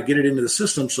sure how to get it into the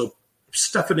system. So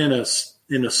stuff it in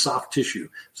a soft tissue.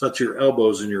 So that's your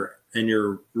elbows and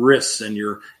your wrists and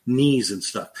your knees and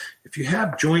stuff. If you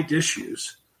have joint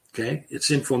issues, okay,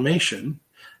 it's inflammation.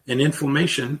 And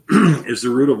inflammation is the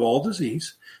root of all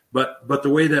disease. But the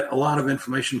way that a lot of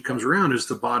inflammation comes around is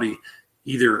the body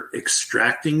either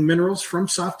extracting minerals from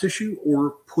soft tissue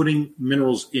or putting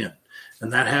minerals in.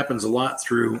 And that happens a lot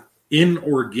through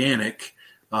inorganic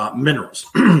minerals.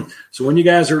 So when you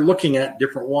guys are looking at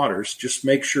different waters, just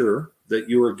make sure that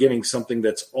you are getting something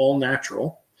that's all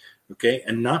natural, okay,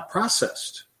 and not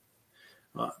processed.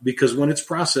 Because when it's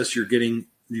processed, you're getting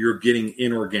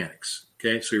inorganics,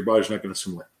 okay? So your body's not going to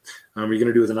assimilate. What are you going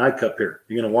to do with an eye cup here?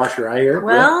 You're going to wash your eye here?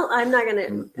 Well, I'm not going to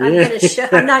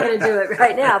do it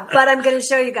right now, but I'm going to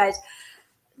show you guys.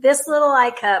 This little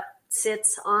eye cup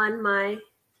sits on my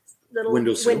little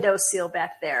window seal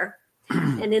back there.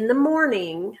 And in the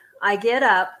morning, I get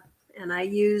up and I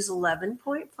use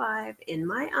 11.5 in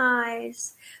my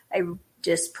eyes. I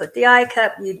just put the eye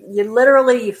cup. You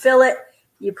literally, you fill it.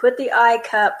 You put the eye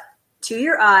cup to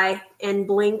your eye and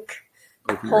blink.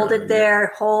 Hold it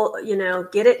there.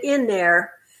 Get it in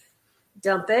there.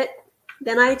 Dump it.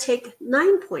 Then I take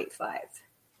 9.5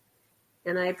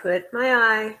 and I put my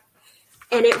eye,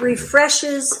 and it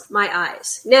refreshes my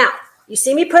eyes. Now, you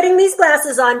see me putting these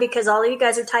glasses on because all of you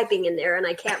guys are typing in there and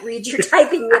I can't read your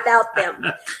typing without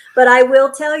them. But I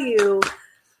will tell you,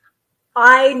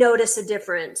 I notice a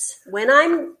difference. When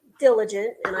I'm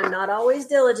diligent, and I'm not always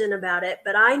diligent about it,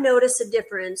 but I notice a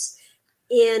difference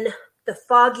in the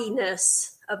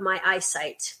fogginess of my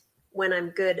eyesight when I'm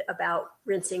good about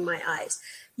rinsing my eyes.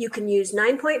 You can use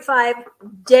 9.5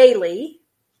 daily,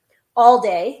 all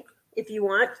day, if you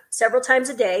want, several times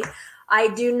a day. I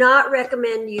do not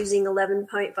recommend using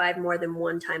 11.5 more than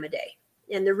one time a day.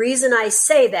 And the reason I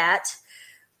say that,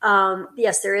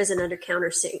 yes, there is an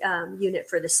under-counter unit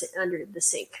for under the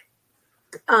sink.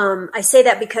 I say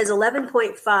that because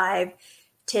 11.5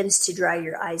 tends to dry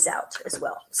your eyes out as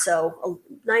well. So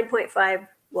 9.5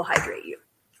 will hydrate you.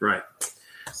 Right.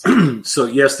 So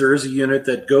yes, there is a unit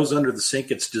that goes under the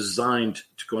sink. It's designed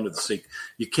to go under the sink.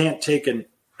 You can't take an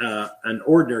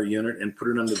ordinary unit and put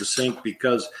it under the sink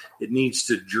because it needs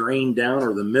to drain down,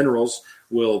 or the minerals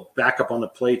will back up on the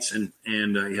plates, and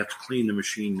you have to clean the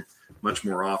machine much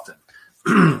more often.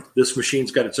 This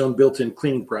machine's got its own built-in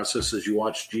cleaning process, as you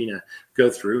watch Gina go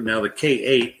through. Now the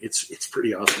K8, it's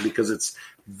pretty awesome because it's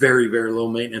very, very low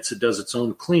maintenance. It does its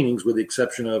own cleanings, with the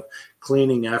exception of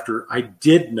cleaning after. I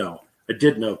did know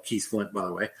Keith Flint, by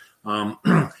the way,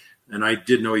 and I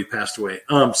did know he passed away.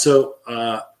 So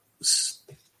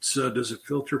does it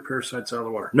filter parasites out of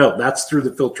the water? No, that's through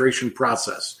the filtration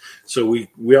process. So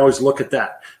we always look at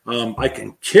that. I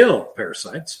can kill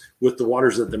parasites with the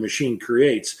waters that the machine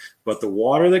creates, but the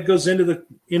water that goes into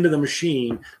the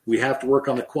machine, we have to work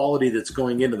on the quality that's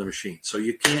going into the machine. So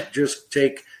you can't just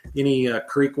take any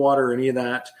creek water or any of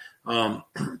that.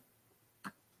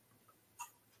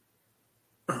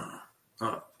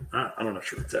 I'm not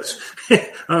sure what that's.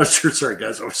 I'm not sure. Sorry,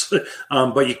 guys.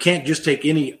 But you can't just take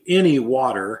any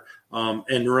water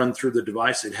and run through the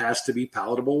device. It has to be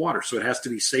palatable water, so it has to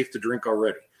be safe to drink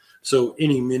already. So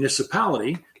any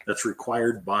municipality that's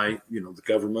required by the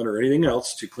government or anything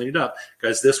else to clean it up,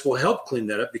 guys, this will help clean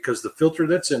that up because the filter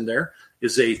that's in there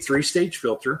is a 3-stage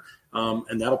filter,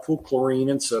 and that'll pull chlorine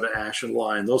and soda ash and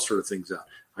lye and those sort of things out.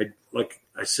 Like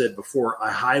I said before, I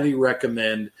highly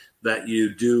recommend that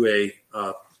you do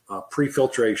a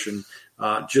pre-filtration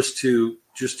just to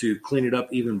clean it up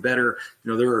even better.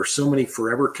 There are so many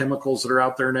forever chemicals that are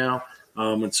out there now,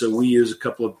 and so we use a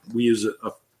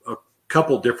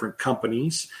couple different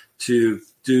companies to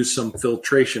do some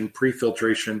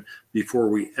pre-filtration before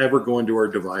we ever go into our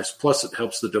device. Plus, it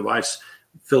helps the device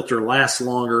filter last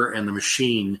longer and the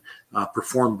machine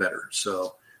perform better.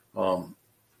 So,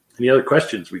 any other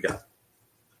questions we got?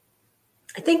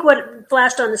 I think what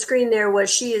flashed on the screen there was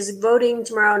she is voting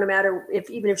tomorrow, no matter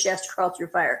even if she has to crawl through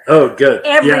fire. Oh, good.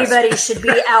 Everybody should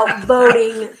be out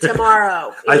voting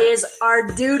tomorrow. It is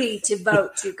our duty to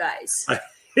vote, you guys.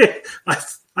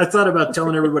 I thought about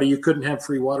telling everybody you couldn't have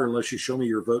free water unless you show me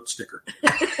your vote sticker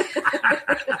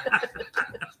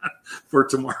for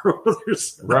tomorrow.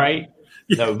 Right?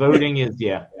 No, voting is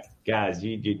guys.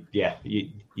 You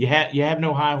have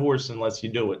no high horse unless you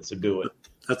do it. So do it.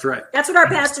 That's right. That's what our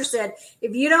pastor said.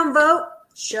 If you don't vote,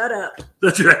 shut up.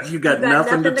 That's right. You got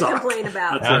nothing to complain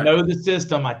about. I know the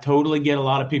system. I totally get a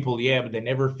lot of people. Yeah, but they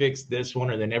never fixed this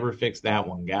one or they never fixed that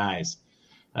one, guys.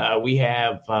 We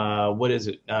have what is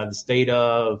it? The state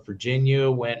of Virginia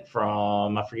went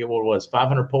from, I forget what it was,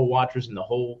 500 poll watchers in the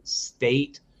whole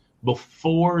state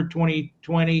before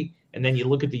 2020. And then you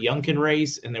look at the Youngkin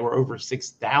race, and there were over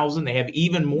 6,000. They have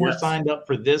even more signed up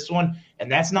for this one. And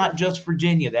that's not just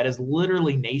Virginia. That is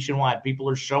literally nationwide. People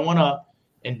are showing up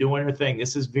and doing their thing.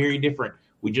 This is very different.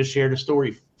 We just shared a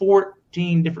story.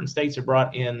 14 different states have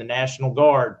brought in the National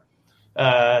Guard,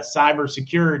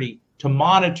 cybersecurity, to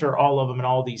monitor all of them in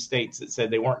all these states that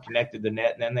said they weren't connected to the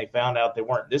net, and then they found out they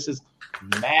weren't. This is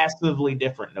massively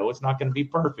different. No, it's not going to be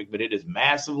perfect, but it is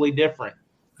massively different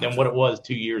than what it was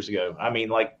 2 years ago. I mean,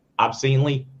 like,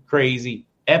 obscenely, crazy,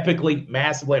 epically,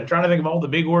 massively. I'm trying to think of all the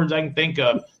big words I can think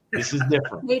of. This is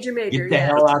different. Major. Get the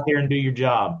hell out there and do your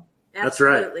job.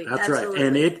 Absolutely. That's right.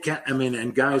 And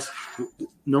and guys,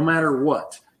 no matter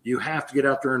what, you have to get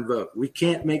out there and vote. We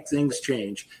can't make things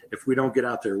change if we don't get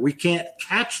out there. We can't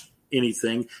catch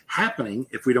anything happening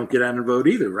if we don't get out and vote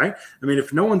either, right? I mean,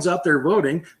 if no one's out there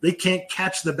voting, they can't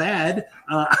catch the bad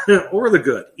or the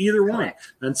good, either one.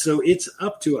 Correct. And so it's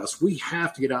up to us. We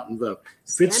have to get out and vote.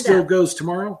 If it still goes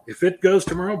tomorrow,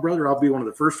 brother, I'll be one of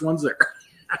the first ones there.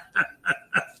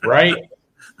 Right?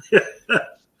 I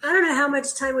don't know how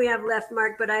much time we have left,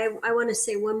 Mark, but I want to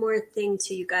say one more thing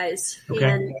to you guys.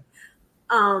 Okay.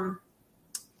 And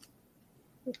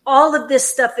all of this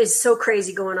stuff is so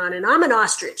crazy going on, and I'm an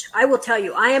ostrich. I will tell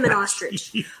you, I am an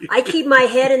ostrich. I keep my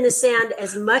head in the sand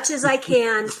as much as I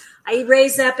can. I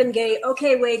raise up and go,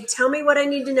 okay, Wade, tell me what I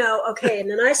need to know. Okay, and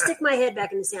then I stick my head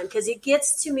back in the sand because it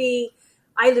gets to me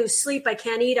I lose sleep. I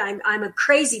can't eat. I'm a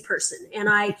crazy person, and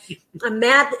I'm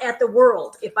mad at the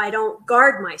world if I don't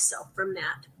guard myself from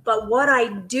that. But what I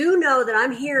do know that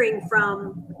I'm hearing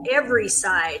from every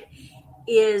side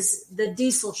is the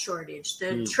diesel shortage,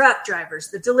 the truck drivers,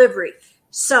 the delivery.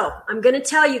 So I'm going to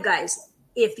tell you guys,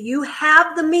 if you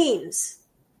have the means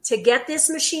to get this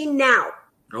machine now,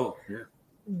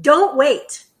 don't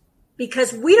wait,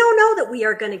 because we don't know that we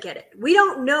are going to get it. We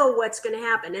don't know what's going to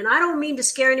happen. And I don't mean to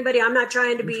scare anybody. I'm not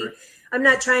trying to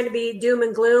be doom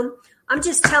and gloom. I'm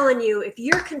just telling you, if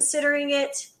you're considering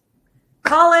it,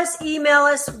 call us, email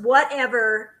us,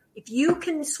 whatever. If you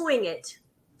can swing it,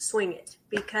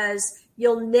 because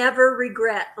you'll never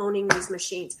regret owning these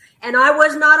machines. And I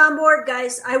was not on board,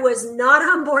 guys. I was not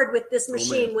on board with this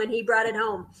machine when he brought it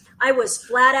home. I was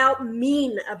flat out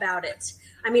mean about it.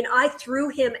 I mean, I threw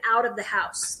him out of the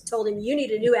house, told him, you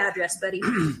need a new address, buddy,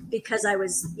 because I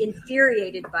was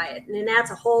infuriated by it. And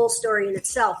that's a whole story in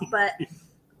itself. But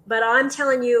I'm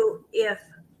telling you, if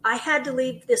I had to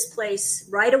leave this place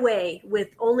right away with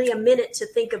only a minute to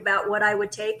think about what I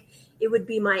would take, it would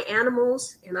be my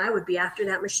animals, and I would be after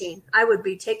that machine. I would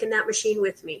be taking that machine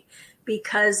with me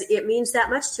because it means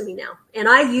that much to me now. And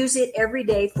I use it every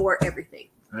day for everything.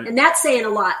 Right. And that's saying a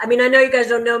lot. I mean, I know you guys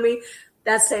don't know me.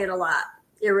 That's saying a lot.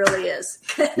 It really is.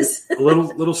 A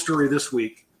little story this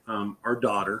week. Our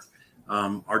daughter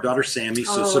Sammy.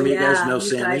 So some of you guys know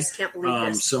Sammy. Guys can't believe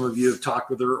this. Some of you have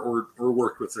talked with her or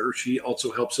worked with her. She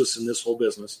also helps us in this whole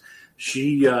business.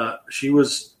 She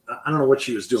was, I don't know what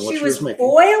she was doing. What she was making.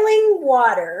 Boiling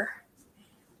water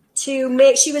to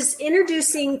make. She was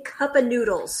introducing cup of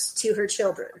noodles to her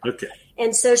children. Okay.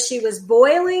 And so she was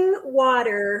boiling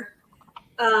water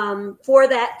for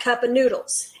that cup of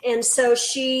noodles. And so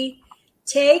she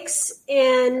takes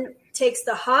the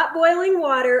hot boiling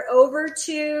water over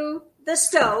to the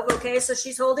stove. Okay. So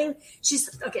she's holding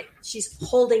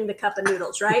the cup of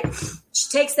noodles, right? She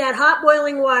takes that hot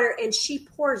boiling water and she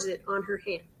pours it on her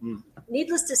hand.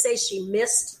 Needless to say, she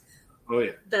missed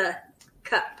the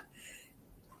cup.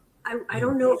 I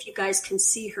don't know if you guys can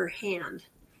see her hand.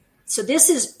 So this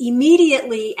is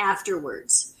immediately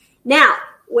afterwards. Now,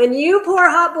 when you pour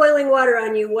hot boiling water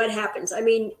on you, what happens? I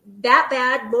mean, that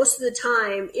bad, most of the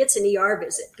time, it's an ER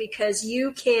visit because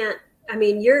you can't, I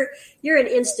mean, you're an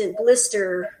instant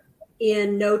blister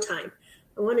in no time.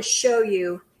 I want to show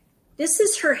you. This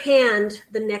is her hand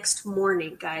the next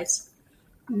morning, guys.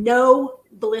 No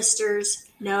blisters,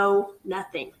 no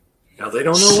nothing. Now they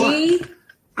don't know why.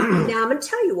 Now I'm going to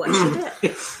tell you what she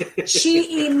did.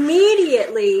 She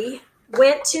immediately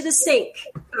went to the sink.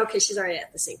 Okay, she's already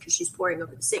at the sink because she's pouring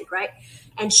over the sink, right?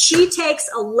 And she takes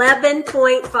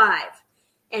 11.5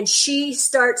 and she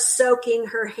starts soaking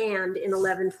her hand in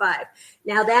 11.5.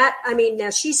 Now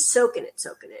she's soaking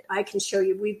it. I can show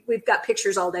you. We've got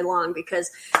pictures all day long because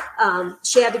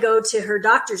she had to go to her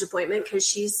doctor's appointment because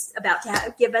she's about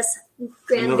to give us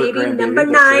grandbaby number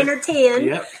 9 or 10.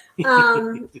 Yep.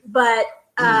 But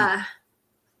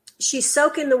she's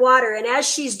soaking the water, and as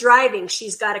she's driving,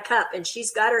 she's got a cup and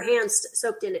she's got her hands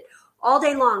soaked in it all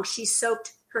day long. She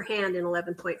soaked her hand in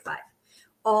 11.5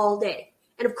 all day,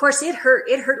 and of course it hurt.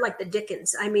 It hurt like the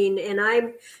dickens. I mean, and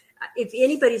if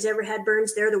anybody's ever had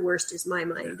burns, they're the worst, is my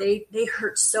mind. They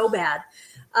hurt so bad,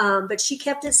 but she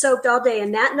kept it soaked all day.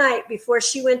 And that night, before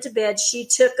she went to bed, she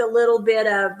took a little bit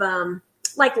of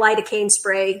like lidocaine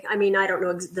spray. I mean, I don't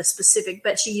know the specific,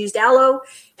 but she used aloe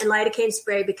and lidocaine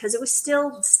spray because it was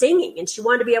still stinging and she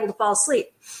wanted to be able to fall asleep.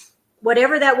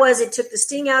 Whatever that was, it took the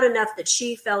sting out enough that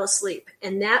she fell asleep.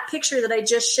 And that picture that I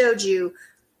just showed you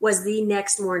was the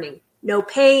next morning. No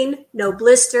pain, no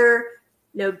blister,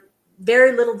 no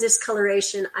very little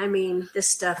discoloration. I mean, this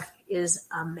stuff is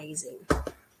amazing.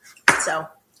 So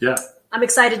yeah, I'm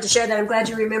excited to share that. I'm glad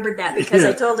you remembered that because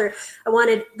I told her I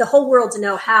wanted the whole world to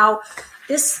know how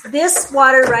this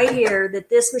water right here that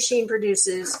this machine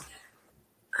produces,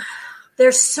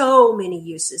 there's so many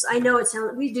uses. I know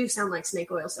we do sound like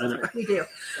snake oil salesmen. We do.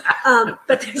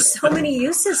 But there's so many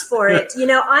uses for it. You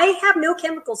know, I have no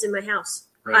chemicals in my house.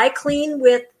 Right. I clean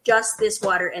with just this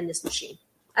water and this machine.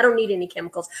 I don't need any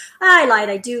chemicals. I lied.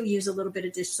 I do use a little bit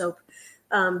of dish soap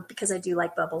because I do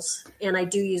like bubbles. And I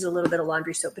do use a little bit of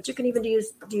laundry soap. But you can even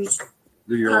use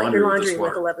your laundry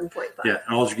with 11.5. Yeah,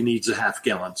 and all you need is a half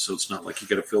gallon, so it's not like you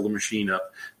got to fill the machine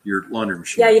up, your laundry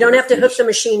machine. Yeah, you don't have to hook the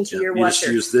machine to your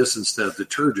washer. You just use this instead of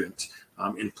detergent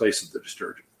in place of the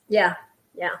detergent. Yeah.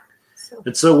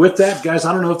 And so with that, guys,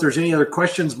 I don't know if there's any other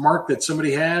questions, Mark, that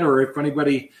somebody had, or if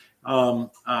anybody,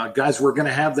 guys, we're going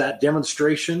to have that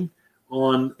demonstration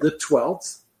on the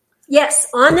 12th. Yes,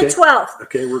 on the 12th.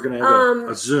 Okay, we're going to have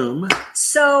a Zoom.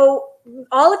 So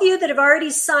all of you that have already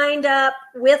signed up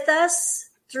with us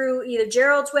through either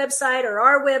Gerald's website or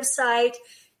our website,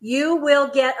 you will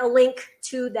get a link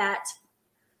to that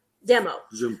demo.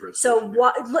 Zoom presentation.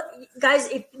 So guys,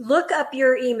 look up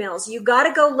your emails. You got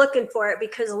to go looking for it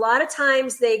because a lot of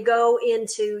times they go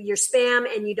into your spam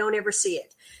and you don't ever see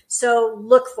it. So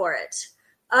look for it.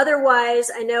 Otherwise,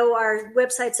 I know our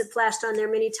websites have flashed on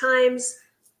there many times.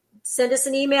 Send us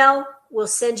an email. We'll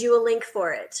send you a link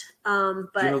for it.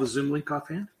 But do you know the Zoom link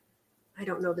offhand? I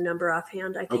don't know the number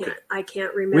offhand. I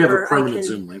can't remember. We have a permanent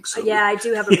Zoom link. So yeah, I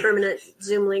do have a permanent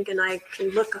Zoom link, and I can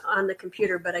look on the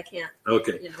computer, but I can't.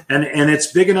 Okay, and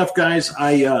it's big enough, guys.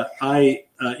 I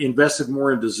invested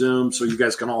more into Zoom, so you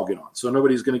guys can all get on. So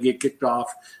nobody's going to get kicked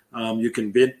off. You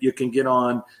can get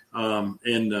on,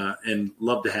 and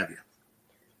love to have you.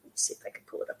 Let's see if I can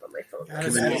pull it up on my phone. I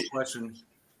just have a question.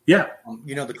 Yeah,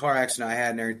 the car accident I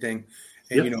had and everything,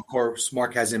 and of course,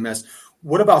 Mark has MS.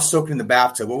 What about soaking in the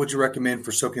bathtub? What would you recommend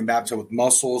for soaking in the bathtub with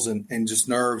muscles and just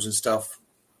nerves and stuff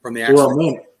from the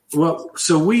accident?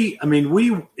 So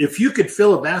if you could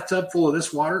fill a bathtub full of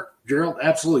this water, Gerald,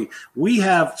 absolutely. We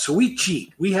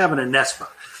cheat. We have an Anespa.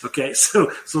 Okay.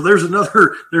 So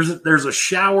there's a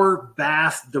shower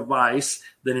bath device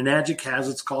that Enagic has.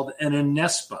 It's called an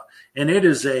Anespa. And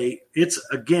it's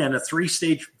again, a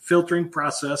 3-stage filtering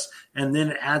process, and then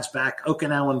it adds back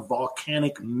Okinawan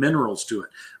volcanic minerals to it.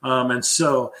 And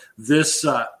so this,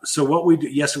 so what we do,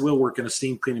 yes, it will work in a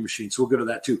steam cleaning machine. So we'll go to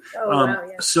that too.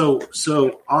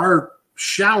 So our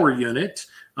shower unit,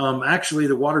 actually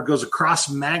the water goes across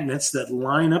magnets that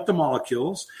line up the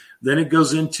molecules. Then it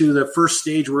goes into the first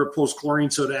stage where it pulls chlorine,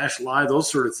 soda ash, lye,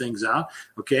 those sort of things out.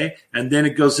 Okay. And then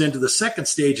it goes into the second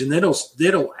stage, and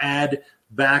it'll add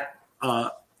back,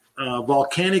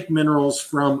 volcanic minerals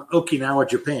from Okinawa,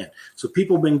 Japan. So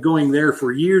people have been going there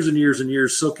for years and years and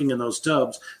years, soaking in those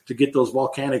tubs to get those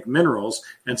volcanic minerals.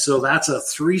 And so that's a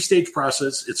 3-stage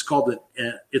process. It's called a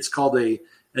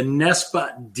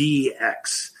Anespa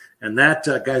DX. And that,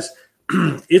 guys,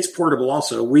 it's portable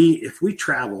also. If we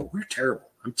travel, we're terrible.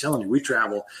 I'm telling you, we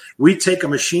travel. We take a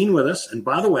machine with us. And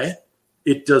by the way,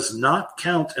 it does not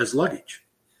count as luggage.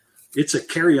 It's a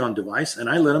carry-on device, and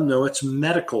I let them know it's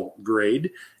medical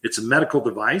grade. It's a medical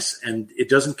device, and it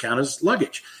doesn't count as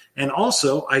luggage. And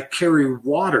also, I carry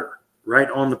water right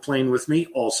on the plane with me.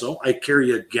 Also, I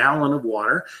carry a gallon of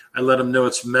water. I let them know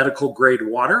it's medical-grade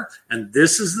water, and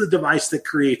this is the device that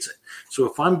creates it. So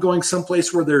if I'm going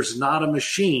someplace where there's not a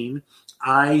machine,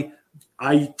 I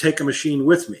take a machine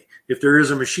with me. If there is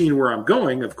a machine where I'm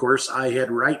going, of course, I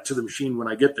head right to the machine when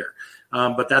I get there.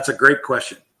 But that's a great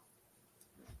question.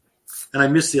 And I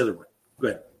missed the other one. Go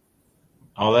ahead.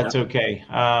 Oh, that's okay.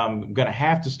 I'm going to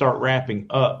have to start wrapping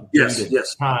up.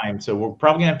 Yes. Time. So we're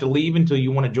probably going to have to leave until you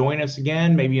want to join us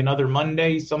again, maybe another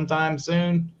Monday sometime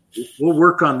soon. We'll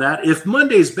work on that. If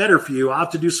Monday's better for you, I'll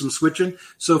have to do some switching.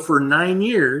 So for 9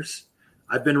 years,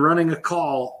 I've been running a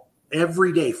call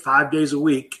every day, 5 days a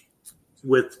week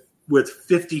with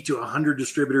 50 to 100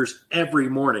 distributors every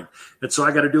morning. And so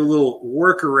I got to do a little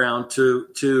workaround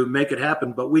to make it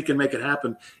happen, but we can make it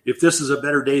happen. If this is a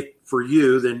better day for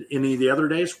you than any of the other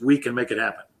days, we can make it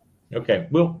happen. Okay.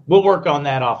 We'll work on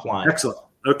that offline. Excellent.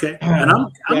 Okay. And I'm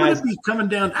going to be coming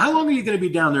down. How long are you going to be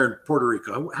down there in Puerto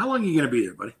Rico? How long are you going to be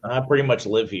there, buddy? I pretty much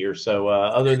live here. So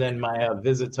other than my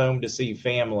visits home to see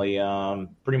family,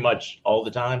 pretty much all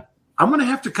the time. I'm going to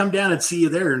have to come down and see you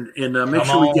there and make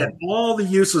sure we get all the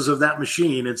uses of that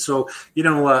machine. And so,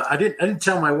 I didn't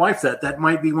tell my wife that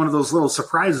might be one of those little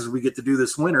surprises we get to do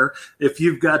this winter. If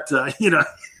you've got, Come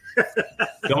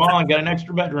on, got an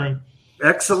extra bedroom.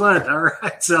 Excellent. All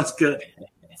right. Sounds good.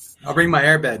 I'll bring my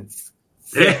airbed.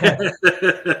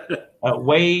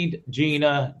 Wade,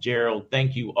 Gina, Gerald,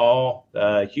 thank you all.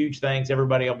 Huge thanks,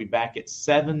 everybody. I'll be back at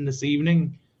 7 this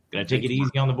evening. Going to take it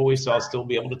easy on the voice, so I'll still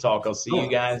be able to talk. I'll see you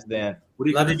guys then.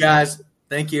 Love you guys.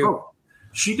 Thank you. Oh,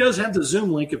 she does have the Zoom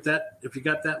link. If you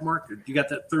got that, Mark, you got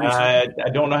that 30 seconds. I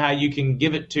don't know how you can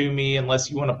give it to me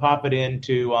unless you want to pop it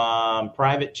into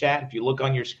private chat. If you look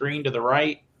on your screen to the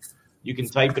right, you can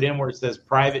type it in where it says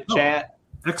private chat.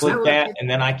 Excellent. Click that, and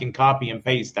then I can copy and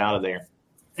paste out of there.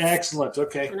 Excellent.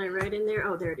 Okay. Can I write in there?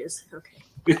 Oh, there it is.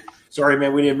 Okay. Sorry,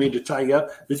 man. We didn't mean to tie you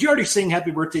up. Did you already sing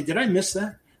Happy Birthday? Did I miss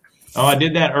that? Oh, I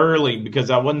did that early because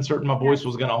I wasn't certain my voice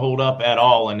was going to hold up at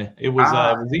all, and it was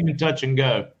even touch and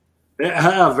go.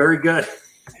 Yeah, very good.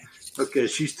 Okay,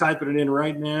 she's typing it in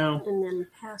right now. And then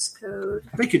passcode.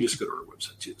 I think you just go to our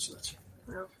website too. So that's.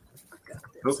 Well, I've got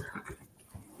this. Oh, okay.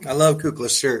 I love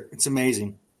Kukla's shirt. It's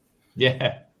amazing.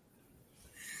 Yeah,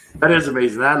 that is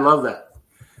amazing. I love that.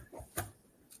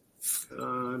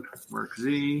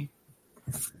 MarkZ.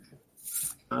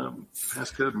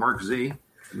 Passcode MarkZ.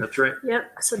 That's right.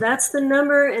 Yep. So that's the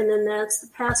number, and then that's the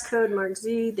passcode,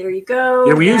 MarkZ. There you go.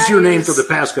 Yeah, we used your name for the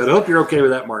passcode. I hope you're okay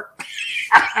with that, Mark.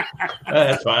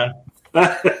 That's fine. All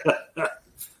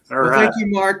Well, right. thank you,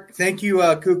 Mark. Thank you,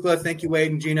 Kukla. Thank you, Wade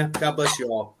and Gina. God bless you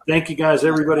all. Thank you, guys.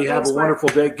 Everybody have Thanks, a Mark. wonderful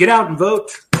day. Get out and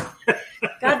vote.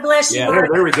 God bless you, Yeah. Mark.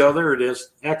 There we go. There it is.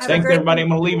 Excellent. Thanks, great everybody. I'm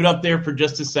going to leave it up there for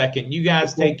just a second. You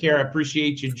guys take care. I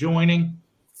appreciate you joining.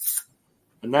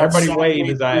 And that's Everybody Saturday,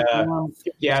 wave as I 3 p.m.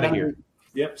 get you out of here.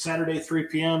 Yep, Saturday, 3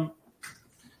 p.m.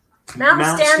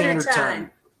 Mountain Standard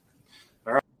Time.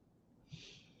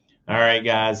 All right,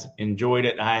 guys, enjoyed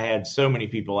it. I had so many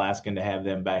people asking to have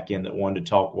them back in that wanted to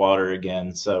talk water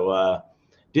again. So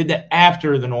did that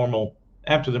after the normal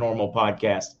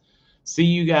podcast. See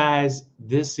you guys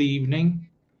this evening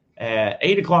at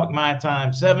 8 o'clock my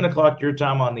time, 7 o'clock your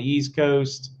time on the East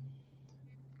Coast.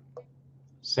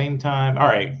 Same time. All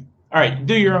right.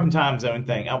 Do your own time zone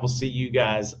thing. I will see you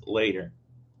guys later.